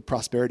 That's what the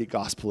prosperity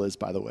gospel is,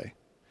 by the way.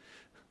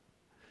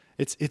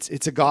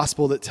 It's a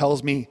gospel that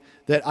tells me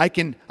that I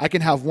can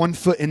have one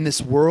foot in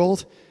this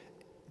world,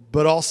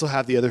 but also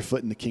have the other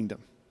foot in the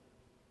kingdom.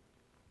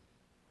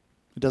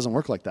 It doesn't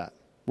work like that.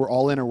 We're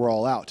all in or we're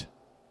all out.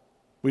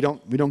 We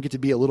don't get to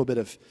be a little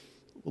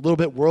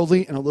bit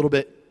worldly and a little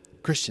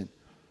bit Christian.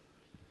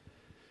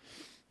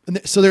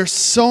 And so there's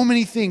so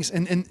many things,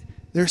 and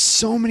there's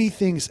so many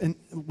things, and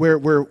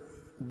where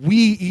we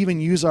even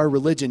use our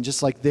religion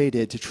just like they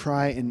did to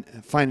try and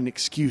find an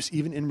excuse,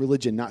 even in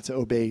religion, not to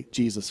obey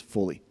Jesus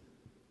fully.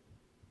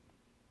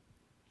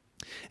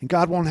 And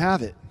God won't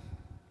have it.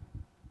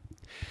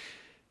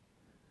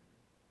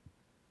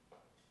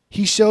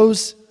 He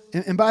shows,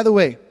 and by the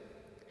way,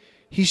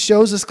 he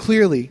shows us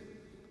clearly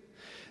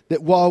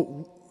that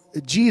while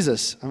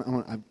Jesus,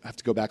 I have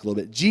to go back a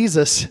little bit,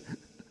 Jesus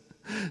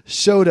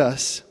showed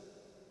us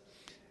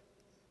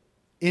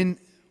in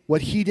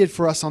what he did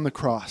for us on the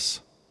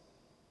cross.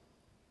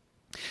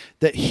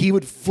 that he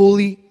would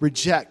fully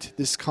reject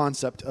this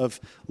concept of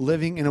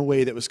living in a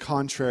way that was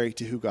contrary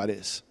to who God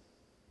is.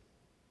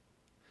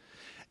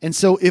 And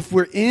so if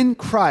we're in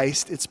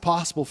Christ, it's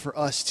possible for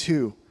us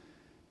to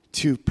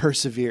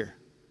persevere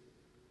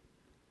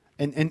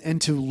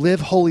and to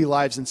live holy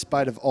lives in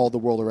spite of all the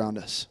world around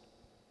us.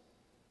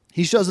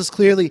 He shows us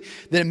clearly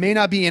that it may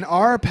not be in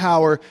our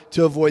power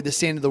to avoid the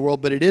stain of the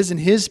world, but it is in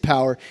his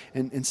power.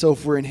 And so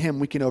if we're in him,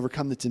 we can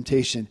overcome the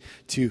temptation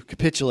to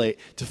capitulate,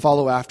 to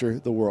follow after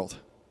the world.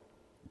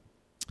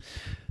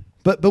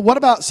 But what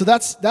about, so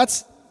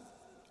that's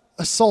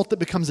a salt that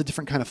becomes a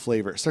different kind of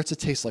flavor. It starts to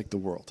taste like the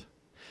world.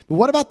 But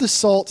what about the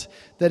salt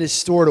that is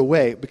stored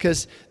away?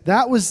 Because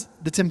that was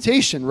the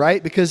temptation,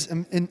 right? Because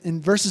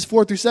in verses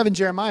 4 through 7,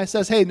 Jeremiah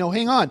says, hey, no,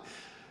 hang on.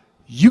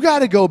 You got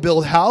to go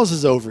build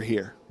houses over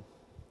here.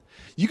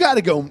 You got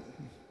to go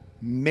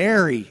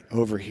marry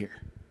over here.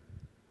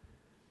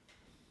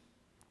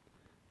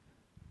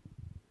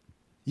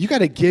 You got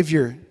to give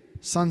your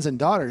sons and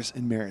daughters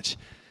in marriage.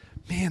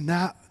 Man,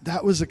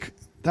 that was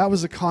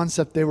a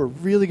concept they were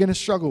really going to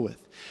struggle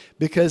with.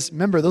 Because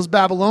remember, those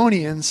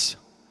Babylonians,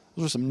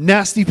 those were some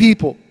nasty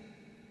people.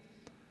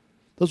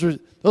 Those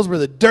were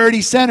the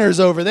dirty sinners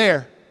over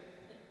there.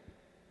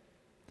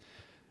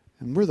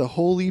 And we're the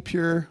holy,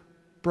 pure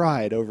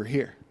bride over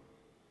here.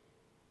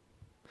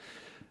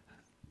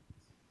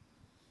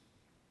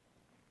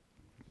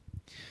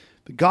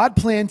 But God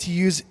planned to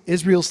use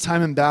Israel's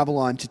time in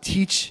Babylon to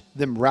teach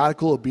them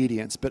radical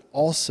obedience, but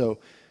also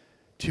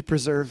to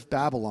preserve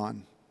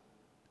Babylon.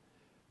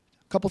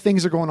 A couple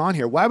things are going on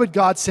here. Why would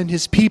God send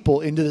his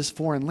people into this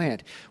foreign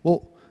land?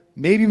 Well,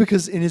 maybe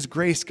because in his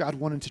grace, God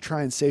wanted to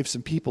try and save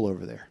some people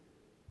over there.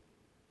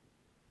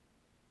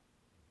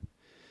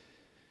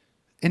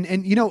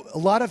 And you know, a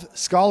lot of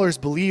scholars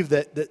believe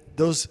that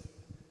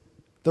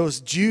those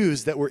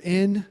Jews that were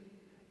in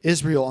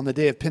Israel on the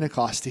day of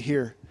Pentecost to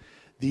hear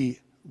the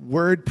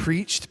word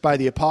preached by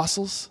the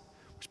apostles,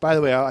 which, by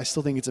the way, I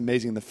still think it's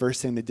amazing. The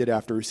first thing they did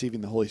after receiving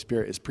the Holy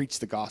Spirit is preach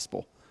the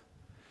gospel,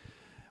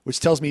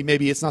 which tells me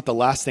maybe it's not the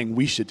last thing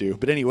we should do.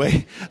 But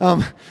anyway,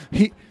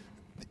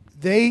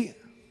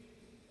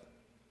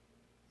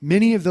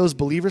 many of those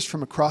believers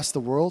from across the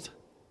world,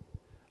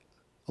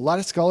 a lot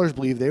of scholars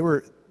believe they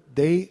were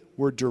the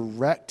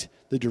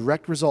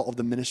direct result of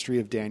the ministry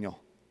of Daniel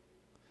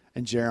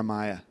and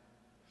Jeremiah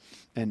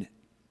and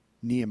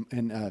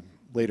Nehemiah.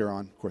 Later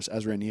on, of course,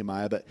 Ezra and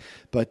Nehemiah,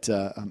 but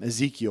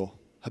Ezekiel,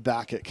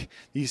 Habakkuk,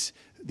 these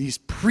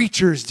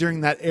preachers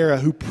during that era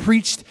who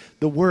preached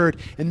the word,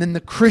 and then the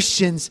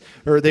Christians,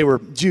 or they were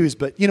Jews,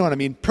 but you know what I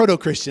mean,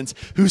 proto-Christians,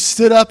 who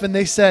stood up and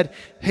they said,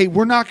 hey,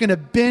 we're not going to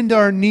bend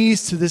our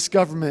knees to this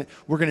government.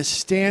 We're going to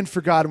stand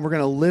for God, and we're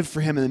going to live for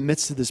him in the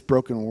midst of this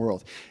broken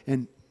world.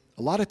 And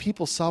a lot of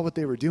people saw what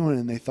they were doing,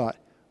 and they thought,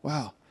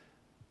 wow,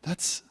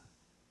 that's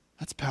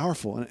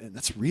powerful, and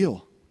that's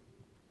real.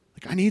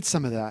 I need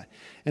some of that.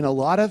 And a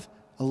lot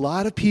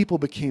of people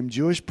became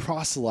Jewish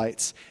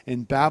proselytes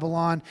in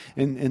Babylon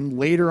and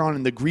later on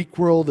in the Greek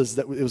world as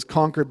that it was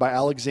conquered by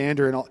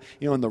Alexander and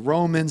and the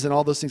Romans and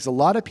all those things. A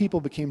lot of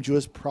people became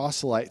Jewish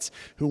proselytes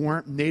who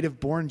weren't native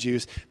born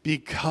Jews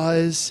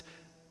because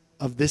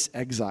of this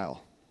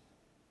exile.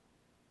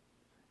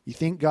 You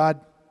think God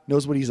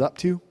knows what he's up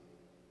to?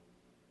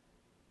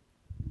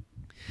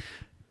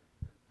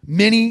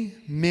 Many,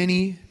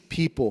 many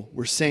people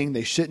were saying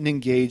they shouldn't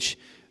engage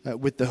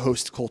with the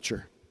host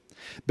culture.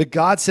 But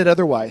God said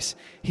otherwise.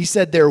 He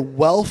said their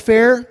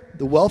welfare,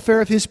 the welfare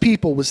of his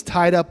people, was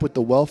tied up with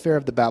the welfare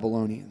of the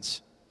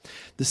Babylonians.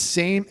 The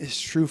same is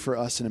true for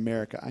us in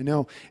America. I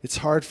know it's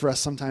hard for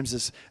us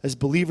sometimes as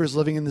believers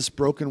living in this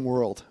broken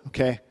world,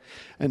 okay?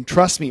 And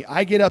trust me,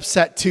 I get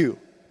upset too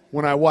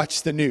when I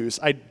watch the news.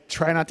 I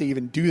try not to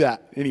even do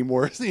that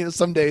anymore.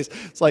 Some days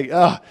it's like,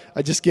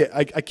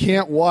 I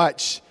can't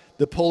watch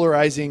the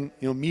polarizing,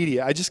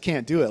 media. I just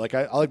can't do it.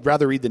 I'd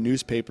rather read the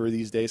newspaper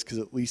these days because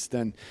at least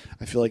then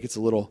I feel like it's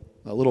a little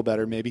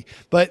better maybe.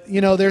 But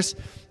there's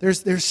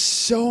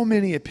so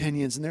many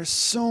opinions and there's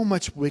so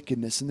much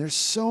wickedness and there's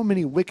so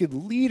many wicked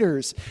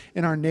leaders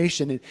in our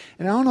nation. And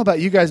I don't know about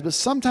you guys, but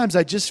sometimes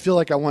I just feel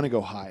like I want to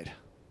go hide.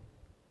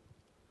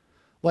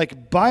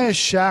 Like buy a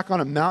shack on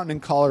a mountain in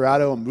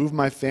Colorado and move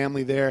my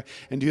family there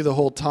and do the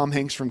whole Tom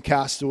Hanks from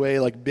Castaway,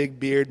 like big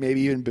beard,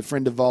 maybe even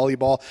befriend a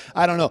volleyball.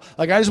 I don't know.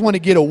 I just want to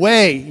get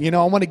away.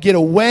 I want to get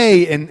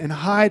away and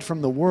hide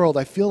from the world.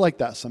 I feel like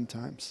that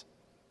sometimes.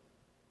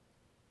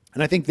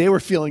 And I think they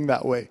were feeling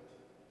that way.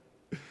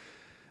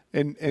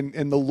 And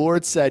the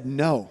Lord said,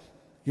 no,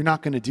 you're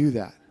not going to do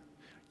that.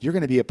 You're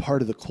going to be a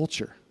part of the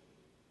culture.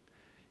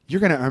 You're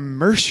going to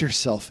immerse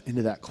yourself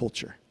into that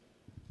culture.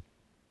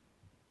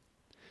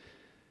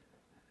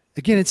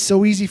 Again, it's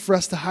so easy for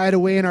us to hide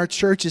away in our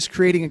churches,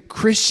 creating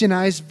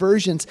Christianized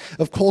versions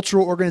of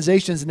cultural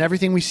organizations and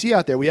everything we see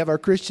out there. We have our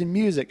Christian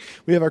music.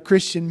 We have our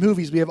Christian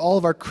movies. We have all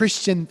of our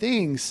Christian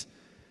things.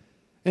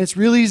 And it's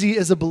real easy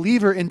as a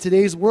believer in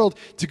today's world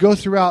to go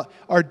throughout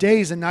our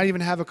days and not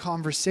even have a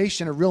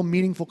conversation, a real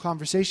meaningful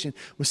conversation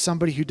with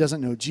somebody who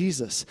doesn't know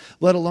Jesus,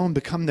 let alone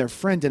become their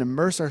friend and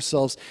immerse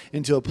ourselves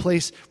into a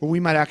place where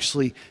we might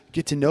actually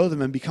get to know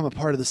them and become a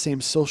part of the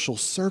same social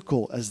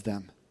circle as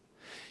them.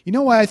 You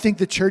know why I think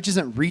the church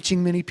isn't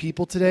reaching many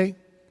people today?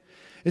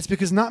 It's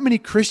because not many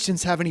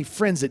Christians have any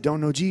friends that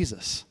don't know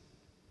Jesus.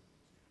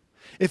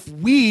 If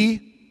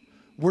we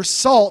were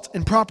salt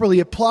and properly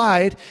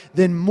applied,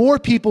 then more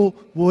people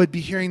would be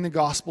hearing the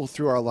gospel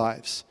through our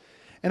lives.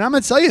 And I'm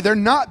going to tell you, they're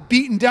not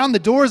beating down the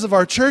doors of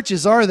our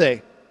churches, are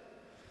they?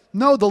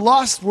 No, the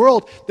lost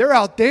world, they're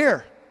out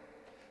there.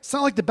 It's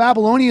not like the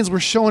Babylonians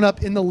were showing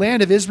up in the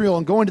land of Israel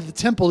and going to the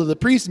temple to the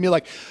priest and be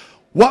like,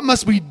 "What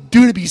must we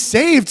do to be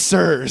saved,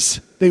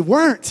 sirs?" They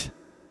weren't.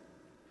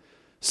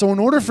 So in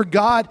order for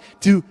God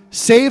to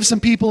save some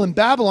people in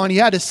Babylon, he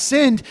had to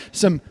send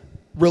some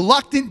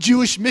reluctant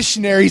Jewish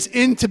missionaries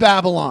into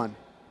Babylon.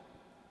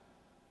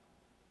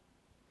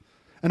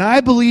 And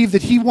I believe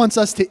that he wants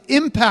us to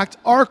impact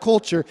our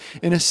culture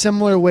in a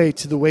similar way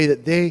to the way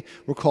that they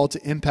were called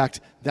to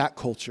impact that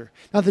culture.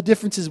 Now, the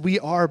difference is we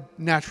are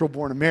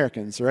natural-born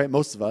Americans, right?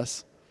 Most of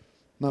us.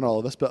 Not all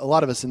of us, but a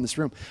lot of us in this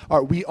room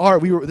are.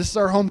 This is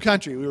our home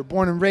country. We were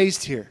born and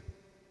raised here.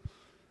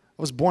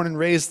 I was born and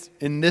raised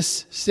in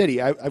this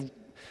city. I was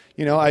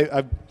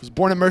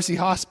born at Mercy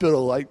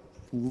Hospital.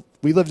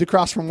 We lived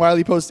across from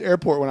Wiley Post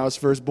Airport when I was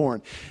first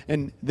born.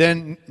 And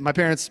then my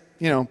parents,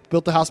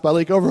 built the house by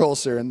Lake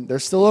Overholser, and they're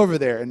still over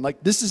there. And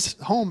this is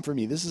home for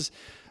me.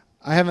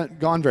 I haven't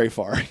gone very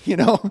far,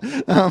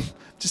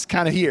 just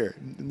kind of here.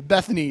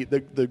 Bethany,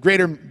 the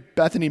greater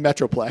Bethany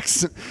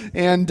Metroplex.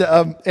 And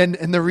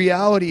the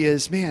reality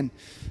is, man,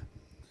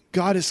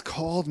 God has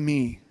called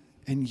me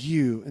and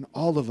you and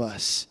all of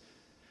us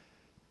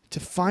to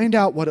find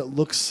out what it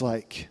looks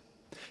like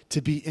to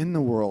be in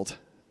the world,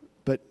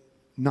 but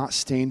not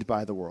stained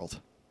by the world.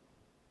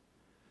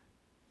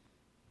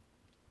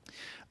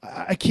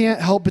 I can't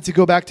help but to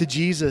go back to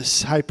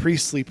Jesus' high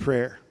priestly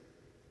prayer,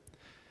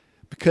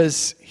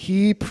 because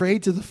he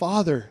prayed to the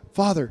Father,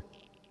 "Father,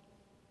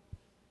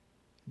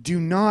 do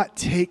not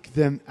take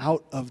them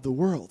out of the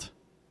world,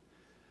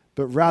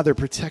 but rather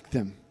protect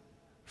them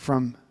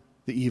from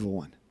the evil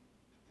one."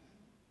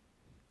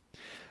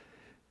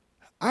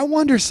 I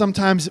wonder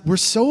sometimes, we're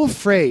so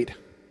afraid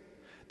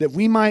that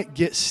we might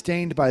get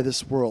stained by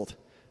this world.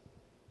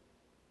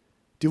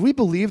 Do we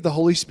believe the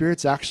Holy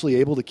Spirit's actually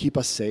able to keep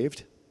us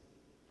saved?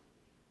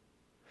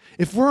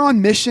 If we're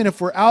on mission,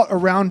 if we're out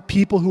around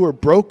people who are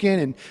broken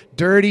and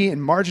dirty and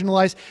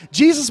marginalized,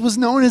 Jesus was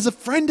known as a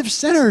friend of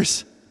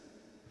sinners.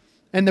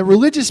 And the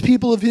religious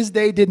people of his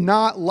day did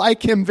not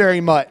like him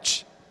very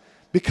much.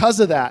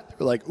 Because of that,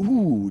 they're like,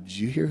 "Ooh, did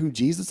you hear who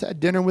Jesus had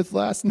dinner with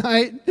last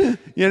night?"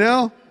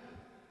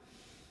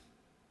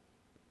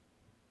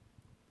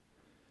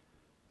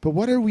 But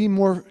what are we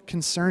more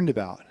concerned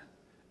about?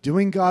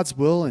 Doing God's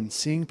will and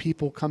seeing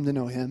people come to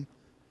know him?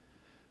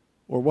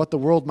 Or what the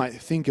world might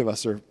think of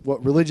us, or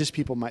what religious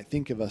people might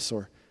think of us?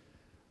 Or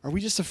are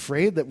we just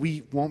afraid that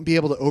we won't be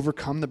able to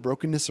overcome the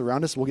brokenness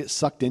around us? We'll get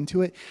sucked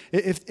into it?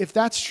 If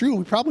that's true,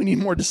 we probably need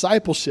more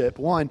discipleship,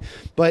 one.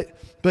 But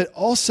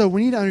also,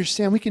 we need to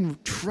understand we can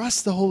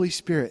trust the Holy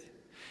Spirit.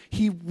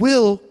 He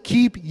will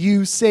keep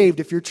you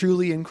saved if you're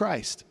truly in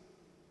Christ.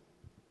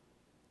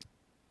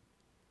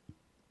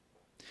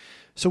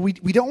 So we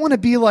don't want to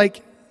be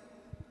like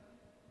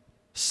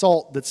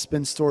salt that's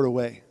been stored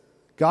away.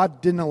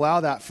 God didn't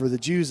allow that for the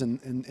Jews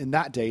in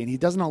that day, and he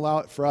doesn't allow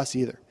it for us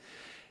either.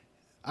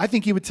 I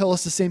think he would tell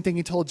us the same thing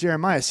he told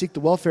Jeremiah: "Seek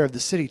the welfare of the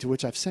city to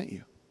which I've sent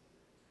you."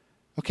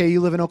 Okay, you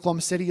live in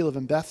Oklahoma City, you live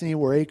in Bethany,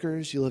 War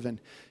Acres, you live in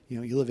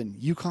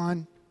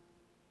Yukon,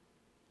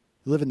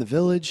 you live in the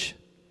Village,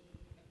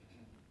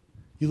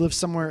 you live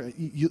somewhere,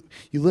 you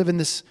live in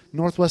this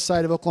northwest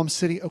side of Oklahoma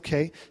City.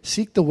 Okay,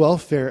 seek the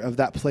welfare of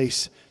that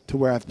place to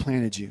where I've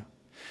planted you,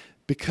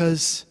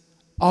 because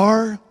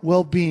our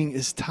well-being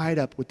is tied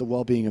up with the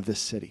well-being of this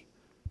city.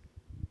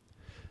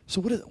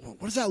 So what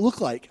does that look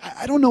like?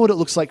 I don't know what it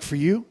looks like for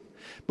you.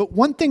 But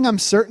one thing I'm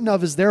certain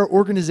of is there are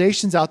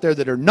organizations out there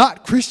that are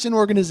not Christian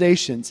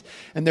organizations,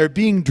 and they're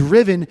being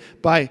driven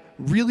by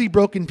really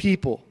broken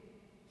people.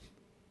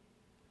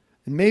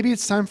 And maybe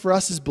it's time for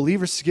us as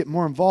believers to get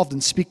more involved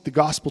and speak the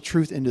gospel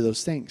truth into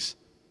those things.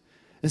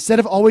 Instead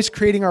of always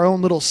creating our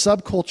own little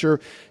subculture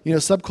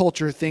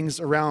things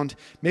around,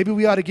 maybe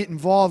we ought to get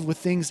involved with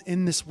things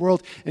in this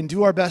world and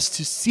do our best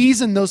to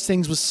season those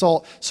things with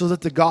salt so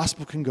that the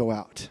gospel can go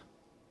out.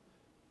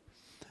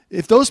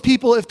 If those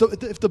people, if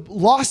the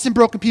lost and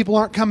broken people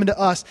aren't coming to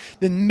us,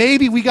 then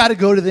maybe we got to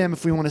go to them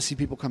if we want to see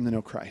people come to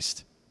know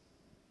Christ.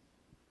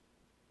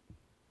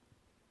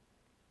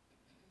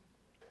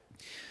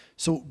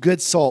 So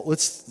good salt.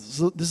 This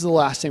is the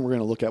last thing we're going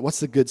to look at. What's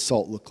the good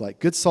salt look like?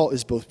 Good salt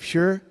is both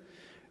pure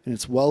and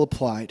it's well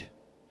applied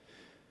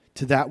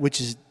to that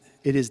which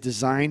it is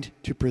designed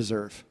to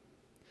preserve.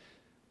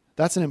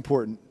 That's an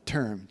important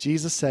term.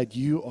 Jesus said,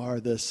 "You are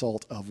the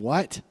salt of"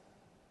 what?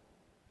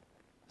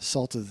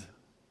 Salt of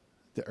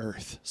the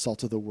earth,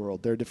 salt of the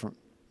world. There are different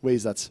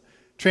ways that's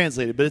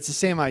translated, but it's the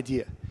same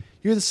idea.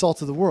 You're the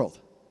salt of the world.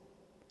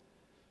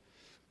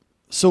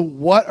 So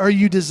what are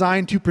you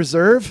designed to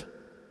preserve?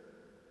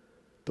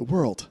 The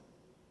world.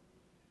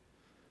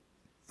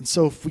 And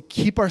so if we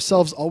keep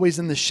ourselves always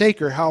in the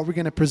shaker, how are we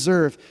going to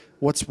preserve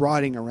what's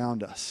rotting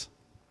around us?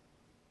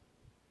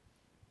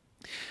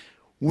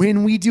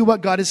 When we do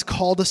what God has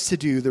called us to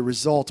do, the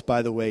result,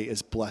 by the way,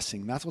 is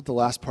blessing. That's what the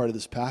last part of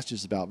this passage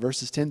is about.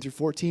 Verses 10 through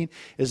 14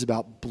 is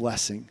about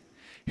blessing.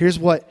 Here's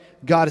what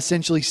God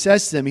essentially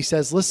says to them. He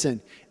says,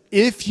 listen,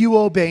 if you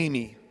obey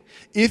me,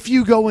 if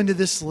you go into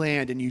this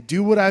land and you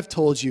do what I've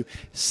told you,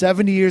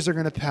 70 years are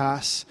going to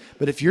pass.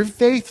 But if you're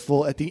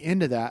faithful at the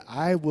end of that,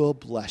 I will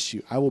bless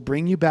you. I will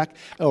bring you back.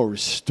 I will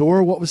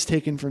restore what was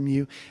taken from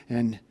you.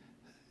 And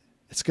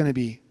it's going to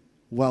be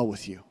well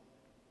with you.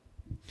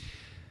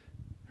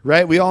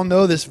 Right? We all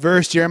know this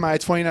verse, Jeremiah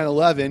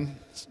 29:11.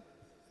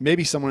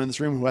 Maybe someone in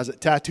this room who has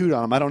it tattooed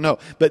on them. I don't know.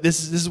 But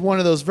this is one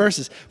of those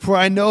verses. For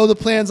I know the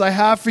plans I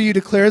have for you,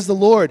 declares the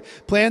Lord.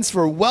 Plans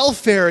for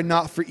welfare and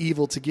not for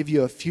evil, to give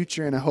you a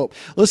future and a hope.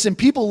 Listen,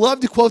 people love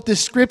to quote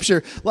this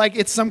scripture like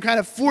it's some kind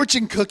of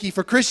fortune cookie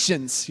for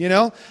Christians, you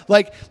know?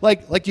 Like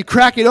you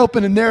crack it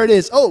open and there it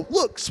is. Oh,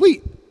 look,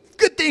 sweet.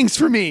 Good things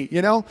for me,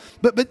 you know?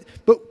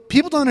 But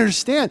people don't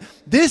understand.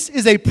 This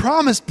is a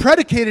promise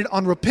predicated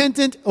on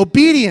repentant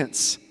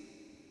obedience.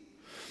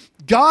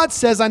 God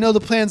says, I know the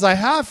plans I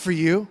have for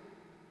you,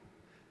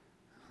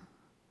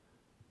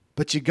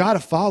 but you got to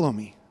follow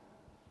me.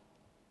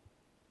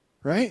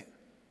 Right?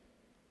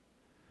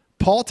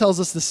 Paul tells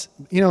us this,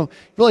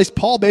 realize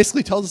Paul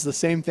basically tells us the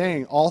same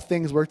thing. All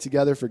things work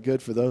together for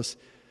good for those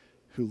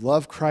who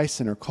love Christ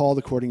and are called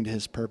according to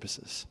his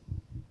purposes.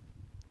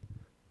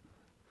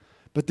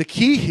 But the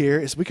key here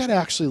is we got to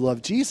actually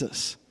love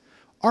Jesus.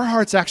 Our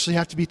hearts actually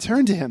have to be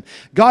turned to him.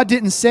 God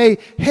didn't say,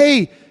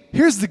 hey,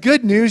 here's the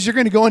good news. You're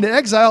going to go into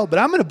exile, but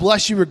I'm going to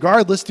bless you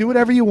regardless. Do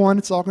whatever you want.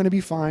 It's all going to be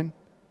fine.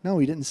 No,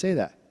 he didn't say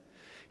that.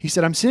 He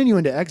said, I'm sending you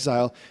into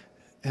exile,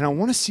 and I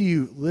want to see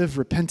you live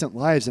repentant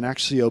lives and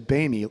actually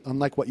obey me,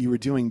 unlike what you were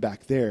doing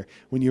back there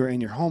when you were in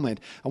your homeland.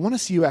 I want to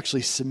see you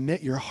actually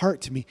submit your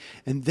heart to me.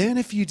 And then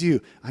if you do,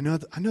 I know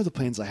the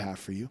plans I have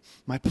for you.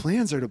 My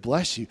plans are to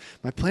bless you.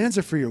 My plans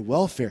are for your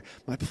welfare.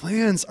 My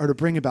plans are to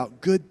bring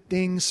about good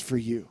things for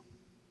you.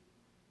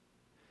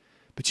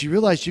 But you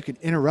realize you can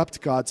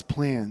interrupt God's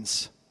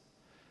plans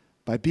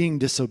by being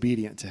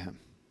disobedient to him.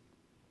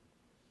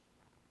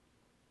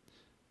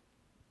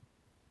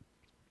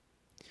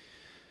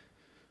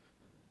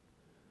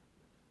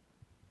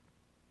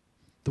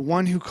 The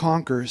one who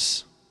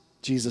conquers,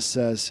 Jesus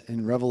says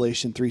in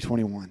Revelation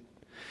 3:21,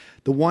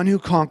 the one who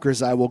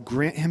conquers, I will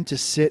grant him to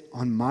sit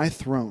on my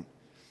throne,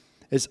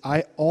 as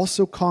I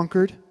also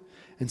conquered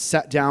and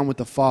sat down with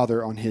the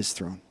Father on his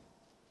throne.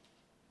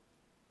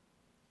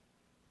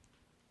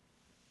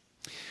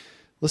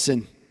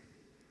 Listen,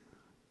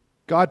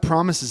 God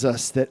promises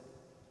us that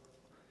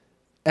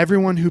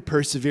everyone who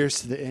perseveres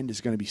to the end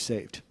is going to be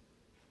saved.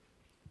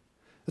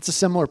 That's a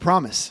similar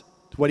promise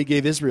to what he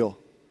gave Israel,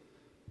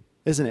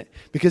 isn't it?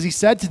 Because he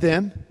said to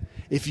them,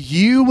 if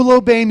you will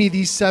obey me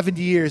these 70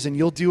 years and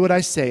you'll do what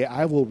I say,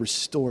 I will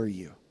restore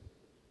you.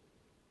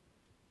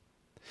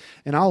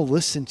 And I'll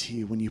listen to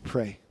you when you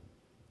pray.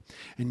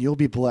 And you'll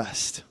be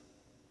blessed.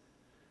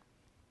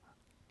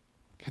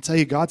 I can tell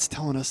you, God's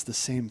telling us the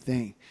same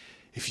thing.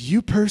 If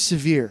you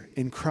persevere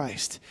in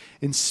Christ,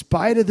 in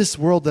spite of this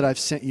world that I've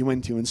sent you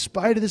into, in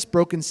spite of this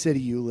broken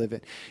city you live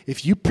in,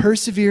 if you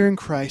persevere in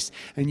Christ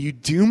and you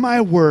do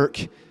my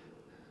work and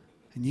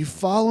you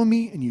follow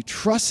me and you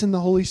trust in the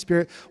Holy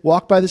Spirit,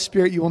 walk by the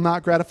Spirit, you will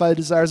not gratify the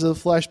desires of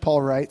the flesh,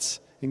 Paul writes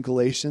in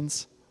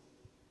Galatians.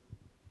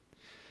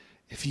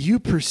 If you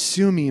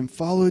pursue me and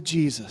follow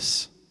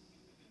Jesus,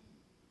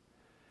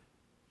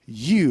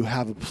 you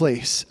have a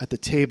place at the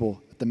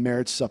table at the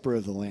marriage supper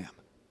of the Lamb.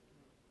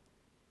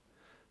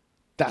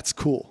 That's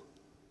cool.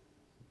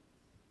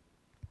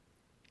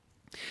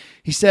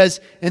 He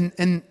says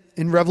in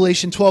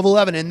Revelation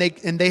 12:11,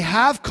 and they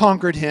have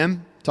conquered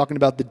him, talking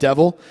about the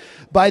devil,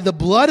 by the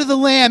blood of the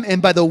Lamb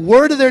and by the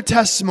word of their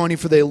testimony,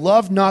 for they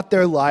loved not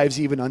their lives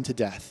even unto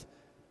death.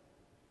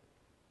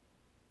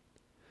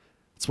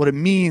 That's what it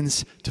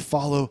means to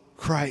follow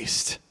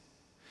Christ.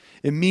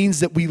 It means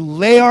that we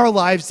lay our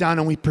lives down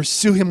and we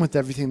pursue him with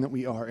everything that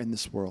we are in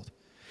this world.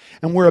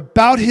 And we're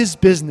about his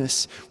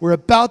business. We're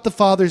about the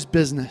Father's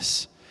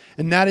business.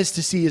 And that is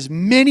to see as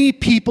many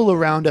people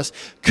around us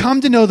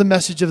come to know the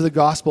message of the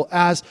gospel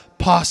as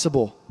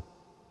possible.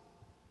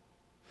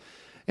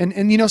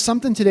 And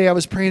something today I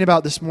was praying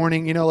about this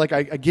morning,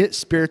 I get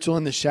spiritual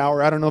in the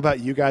shower. I don't know about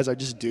you guys, I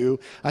just do.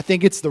 I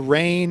think it's the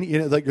rain,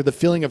 the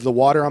feeling of the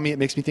water on me. It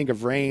makes me think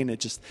of rain.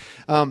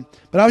 But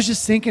I was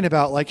just thinking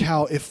about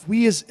how if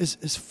we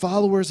as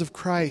followers of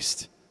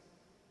Christ,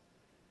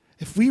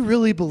 if we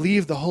really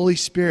believe the Holy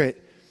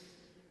Spirit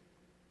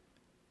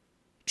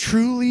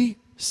truly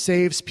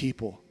saves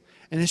people,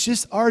 and it's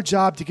just our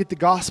job to get the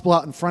gospel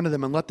out in front of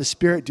them and let the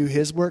Spirit do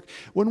his work,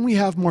 wouldn't we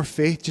have more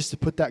faith just to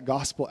put that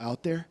gospel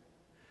out there?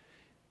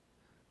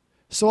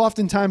 So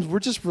oftentimes we're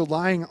just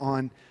relying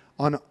on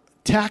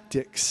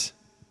tactics,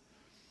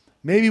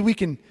 maybe we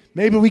can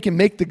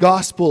make the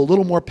gospel a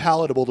little more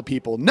palatable to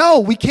people. No,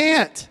 we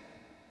can't.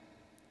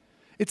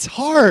 It's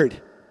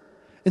hard.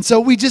 And so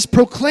we just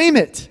proclaim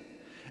it.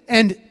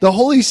 And the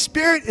Holy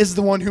Spirit is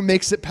the one who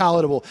makes it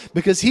palatable,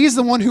 because he's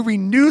the one who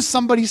renews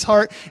somebody's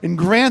heart and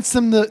grants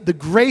them the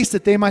grace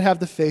that they might have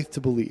the faith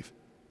to believe.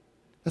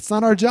 That's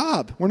not our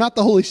job. We're not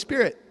the Holy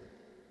Spirit.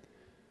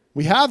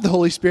 We have the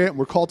Holy Spirit and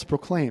we're called to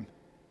proclaim.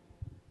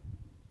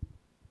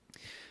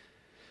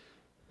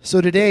 So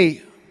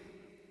today,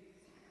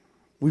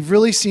 we've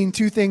really seen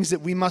two things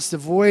that we must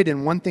avoid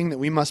and one thing that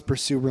we must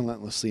pursue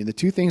relentlessly. And the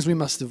two things we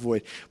must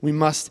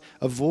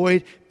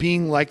avoid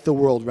being like the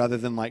world rather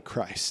than like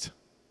Christ.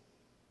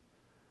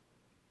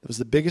 It was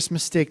the biggest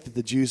mistake that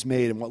the Jews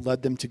made and what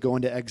led them to go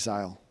into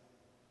exile.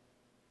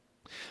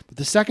 But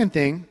the second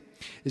thing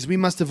is we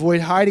must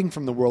avoid hiding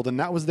from the world, and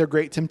that was their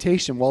great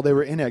temptation while they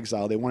were in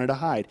exile. They wanted to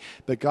hide.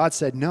 But God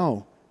said,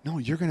 no,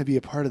 you're going to be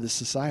a part of this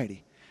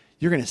society.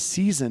 You're going to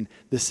season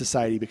this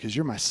society because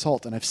you're my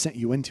salt and I've sent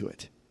you into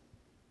it.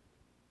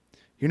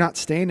 You're not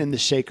staying in the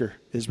shaker,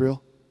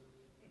 Israel.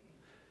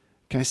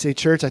 Can I say,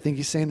 church, I think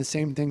he's saying the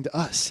same thing to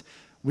us.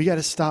 We got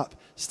to stop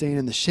staying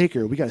in the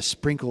shaker. We got to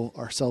sprinkle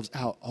ourselves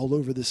out all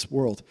over this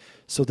world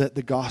so that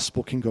the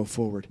gospel can go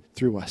forward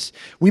through us.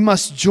 We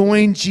must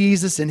join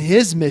Jesus in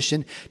his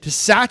mission to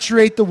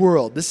saturate the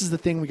world. This is the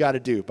thing we got to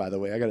do, by the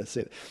way. I got to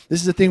say that. This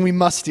is the thing we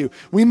must do.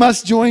 We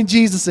must join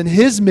Jesus in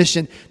his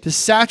mission to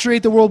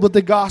saturate the world with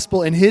the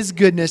gospel and his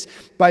goodness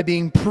by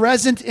being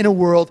present in a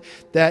world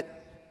that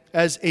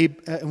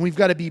and we've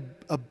got to be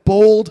a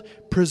bold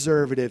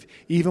preservative,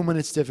 even when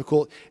it's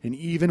difficult and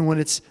even when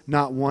it's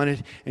not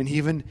wanted, and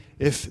even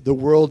if the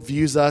world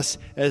views us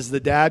as the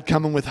dad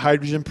coming with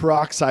hydrogen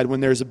peroxide when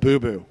there's a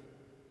boo-boo.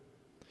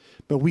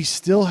 But we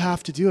still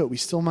have to do it. We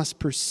still must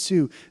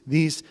pursue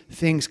these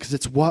things because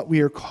it's what we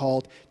are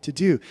called to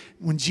do.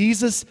 When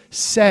Jesus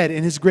said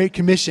in his Great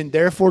Commission,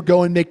 therefore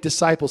go and make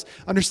disciples,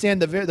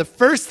 understand the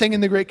first thing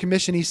in the Great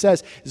Commission he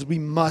says is we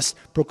must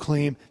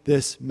proclaim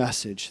this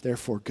message,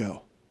 therefore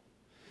go.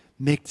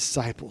 Make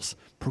disciples.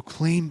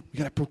 We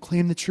got to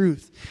proclaim the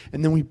truth.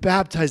 And then we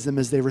baptize them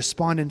as they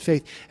respond in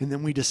faith. And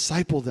then we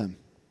disciple them.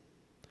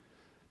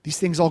 These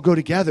things all go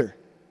together.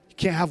 You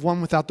can't have one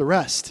without the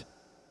rest.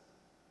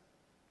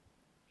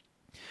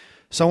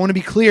 So I want to be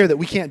clear that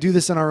we can't do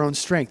this in our own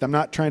strength. I'm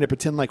not trying to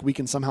pretend like we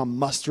can somehow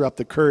muster up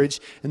the courage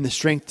and the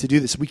strength to do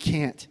this. We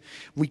can't.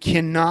 We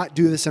cannot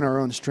do this in our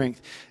own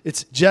strength.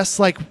 It's just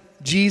like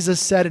Jesus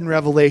said in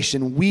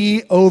Revelation,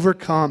 we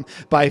overcome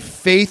by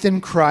faith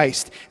in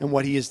Christ and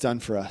what he has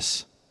done for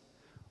us.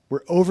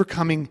 We're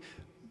overcoming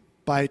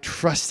by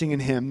trusting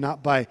in him,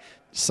 not by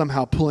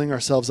somehow pulling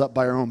ourselves up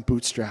by our own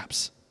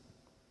bootstraps.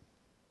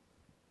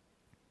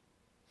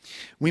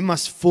 We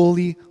must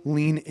fully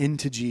lean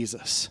into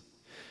Jesus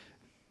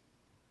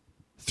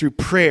through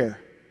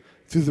prayer,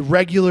 through the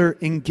regular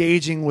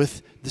engaging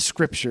with the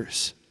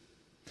scriptures,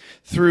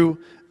 through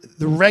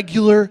the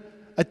regular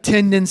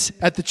attendance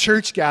at the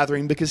church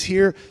gathering, because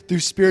here through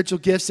spiritual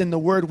gifts in the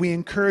word we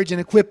encourage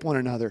and equip one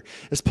another.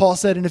 As Paul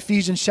said in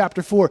Ephesians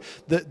chapter 4,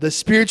 the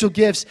spiritual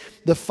gifts,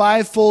 the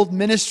fivefold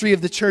ministry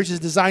of the church is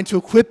designed to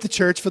equip the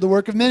church for the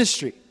work of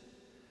ministry.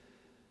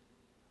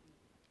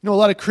 You know, a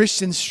lot of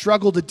Christians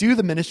struggle to do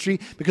the ministry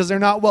because they're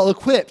not well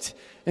equipped.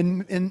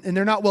 And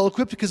they're not well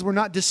equipped because we're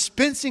not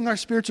dispensing our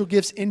spiritual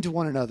gifts into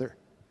one another.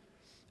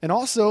 And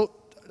also,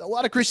 a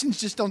lot of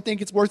Christians just don't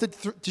think it's worth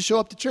it to show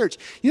up to church.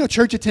 You know,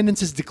 church attendance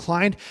has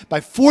declined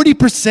by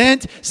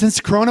 40% since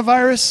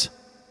coronavirus.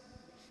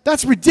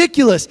 That's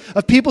ridiculous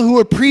of people who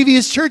are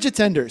previous church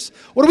attenders.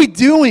 What are we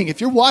doing? If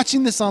you're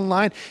watching this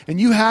online and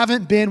you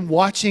haven't been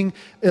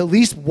at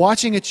least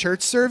watching a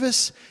church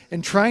service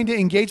and trying to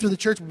engage with the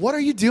church, what are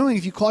you doing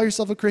if you call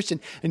yourself a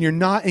Christian and you're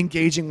not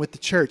engaging with the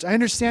church? I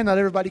understand not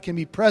everybody can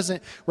be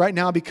present right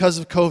now because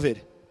of COVID,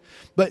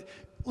 but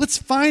let's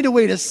find a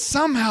way to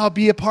somehow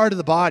be a part of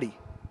the body.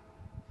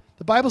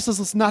 The Bible says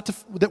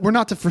that we're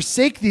not to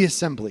forsake the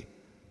assembly.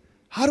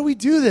 How do we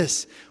do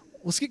this?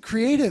 Let's get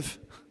creative.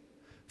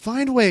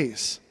 Find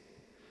ways.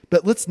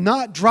 But let's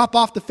not drop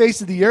off the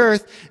face of the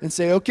earth and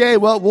say, okay,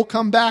 well, we'll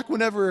come back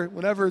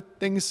whenever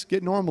things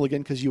get normal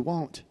again, because you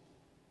won't.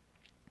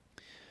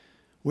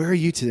 Where are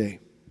you today?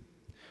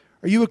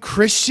 Are you a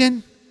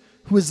Christian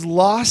who has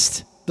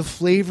lost the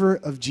flavor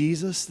of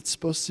Jesus that's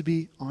supposed to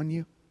be on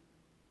you?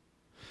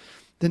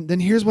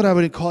 Then here's what I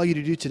would call you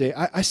to do today.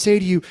 I say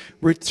to you,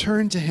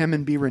 return to him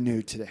and be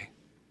renewed today.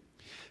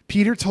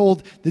 Peter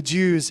told the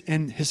Jews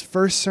in his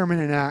first sermon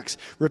in Acts,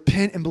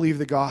 repent and believe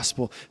the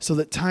gospel so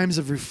that times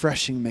of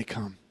refreshing may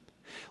come.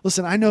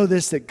 Listen, I know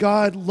this, that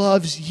God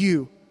loves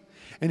you.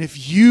 And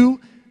if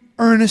you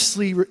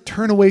earnestly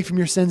turn away from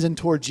your sins and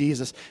toward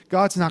Jesus,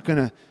 God's not going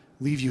to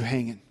leave you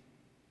hanging.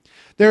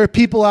 There are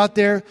people out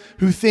there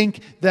who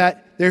think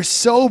that they're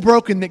so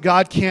broken that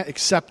God can't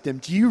accept them.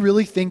 Do you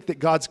really think that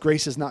God's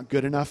grace is not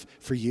good enough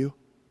for you?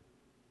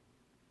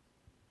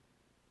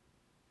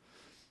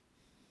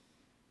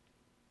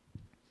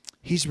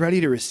 He's ready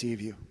to receive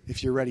you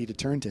if you're ready to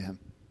turn to him.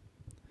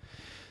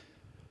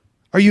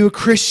 Are you a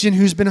Christian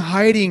who's been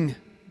hiding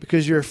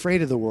because you're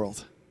afraid of the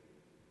world?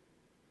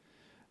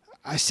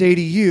 I say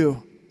to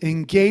you,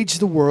 engage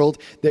the world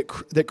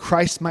that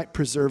Christ might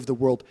preserve the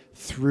world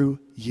through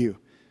you.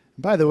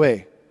 And by the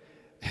way,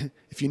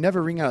 if you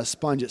never wring out a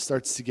sponge, it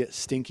starts to get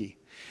stinky.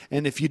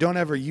 And if you don't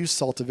ever use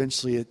salt,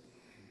 eventually it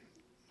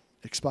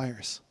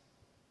expires.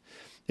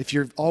 If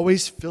you're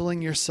always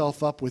filling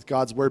yourself up with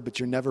God's word, but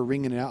you're never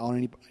wringing it out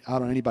on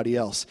anybody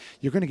else,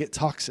 you're going to get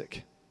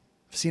toxic.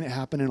 I've seen it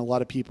happen in a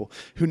lot of people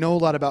who know a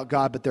lot about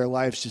God, but their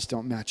lives just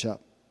don't match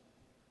up.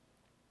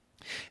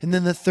 And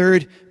then the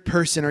third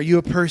person, are you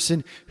a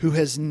person who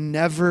has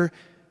never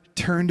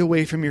turned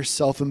away from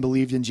yourself and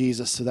believed in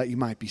Jesus so that you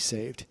might be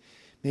saved?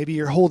 Maybe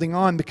you're holding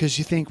on because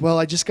you think, well,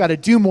 I just got to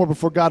do more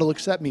before God will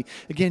accept me.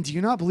 Again, do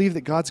you not believe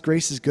that God's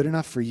grace is good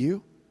enough for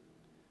you?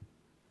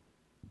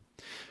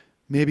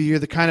 Maybe you're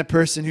the kind of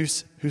person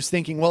who's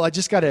thinking, well, I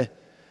just got to,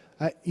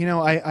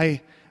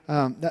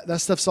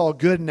 that stuff's all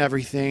good and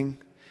everything,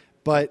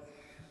 but,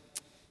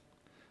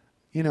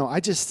 I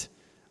just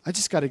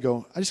got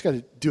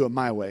to do it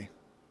my way.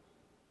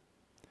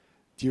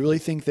 Do you really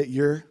think that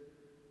you're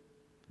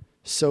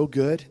so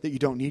good that you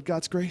don't need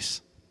God's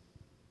grace?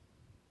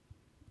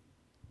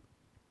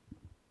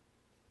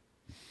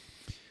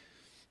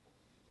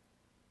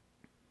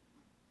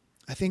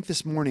 I think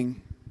this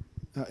morning,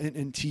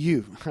 and to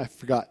you, I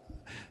forgot,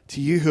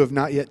 to you who have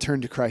not yet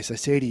turned to Christ, I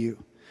say to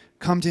you,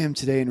 come to him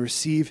today and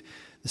receive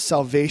the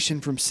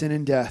salvation from sin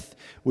and death,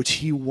 which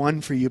he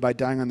won for you by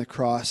dying on the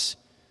cross.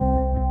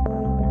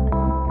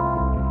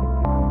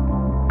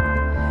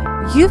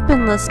 You've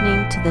been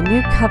listening to the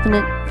New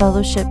Covenant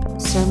Fellowship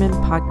Sermon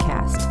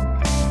Podcast.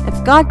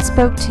 If God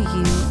spoke to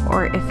you,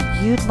 or if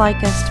you'd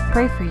like us to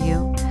pray for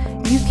you,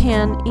 you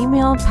can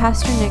email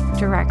Pastor Nick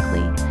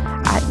directly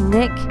at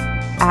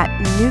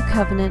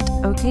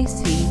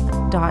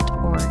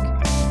nick@newcovenantokc.org.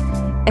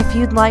 If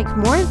you'd like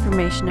more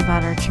information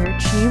about our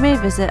church, you may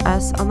visit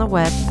us on the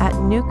web at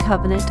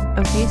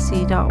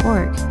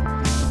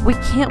newcovenantokc.org. We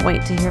can't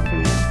wait to hear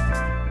from you.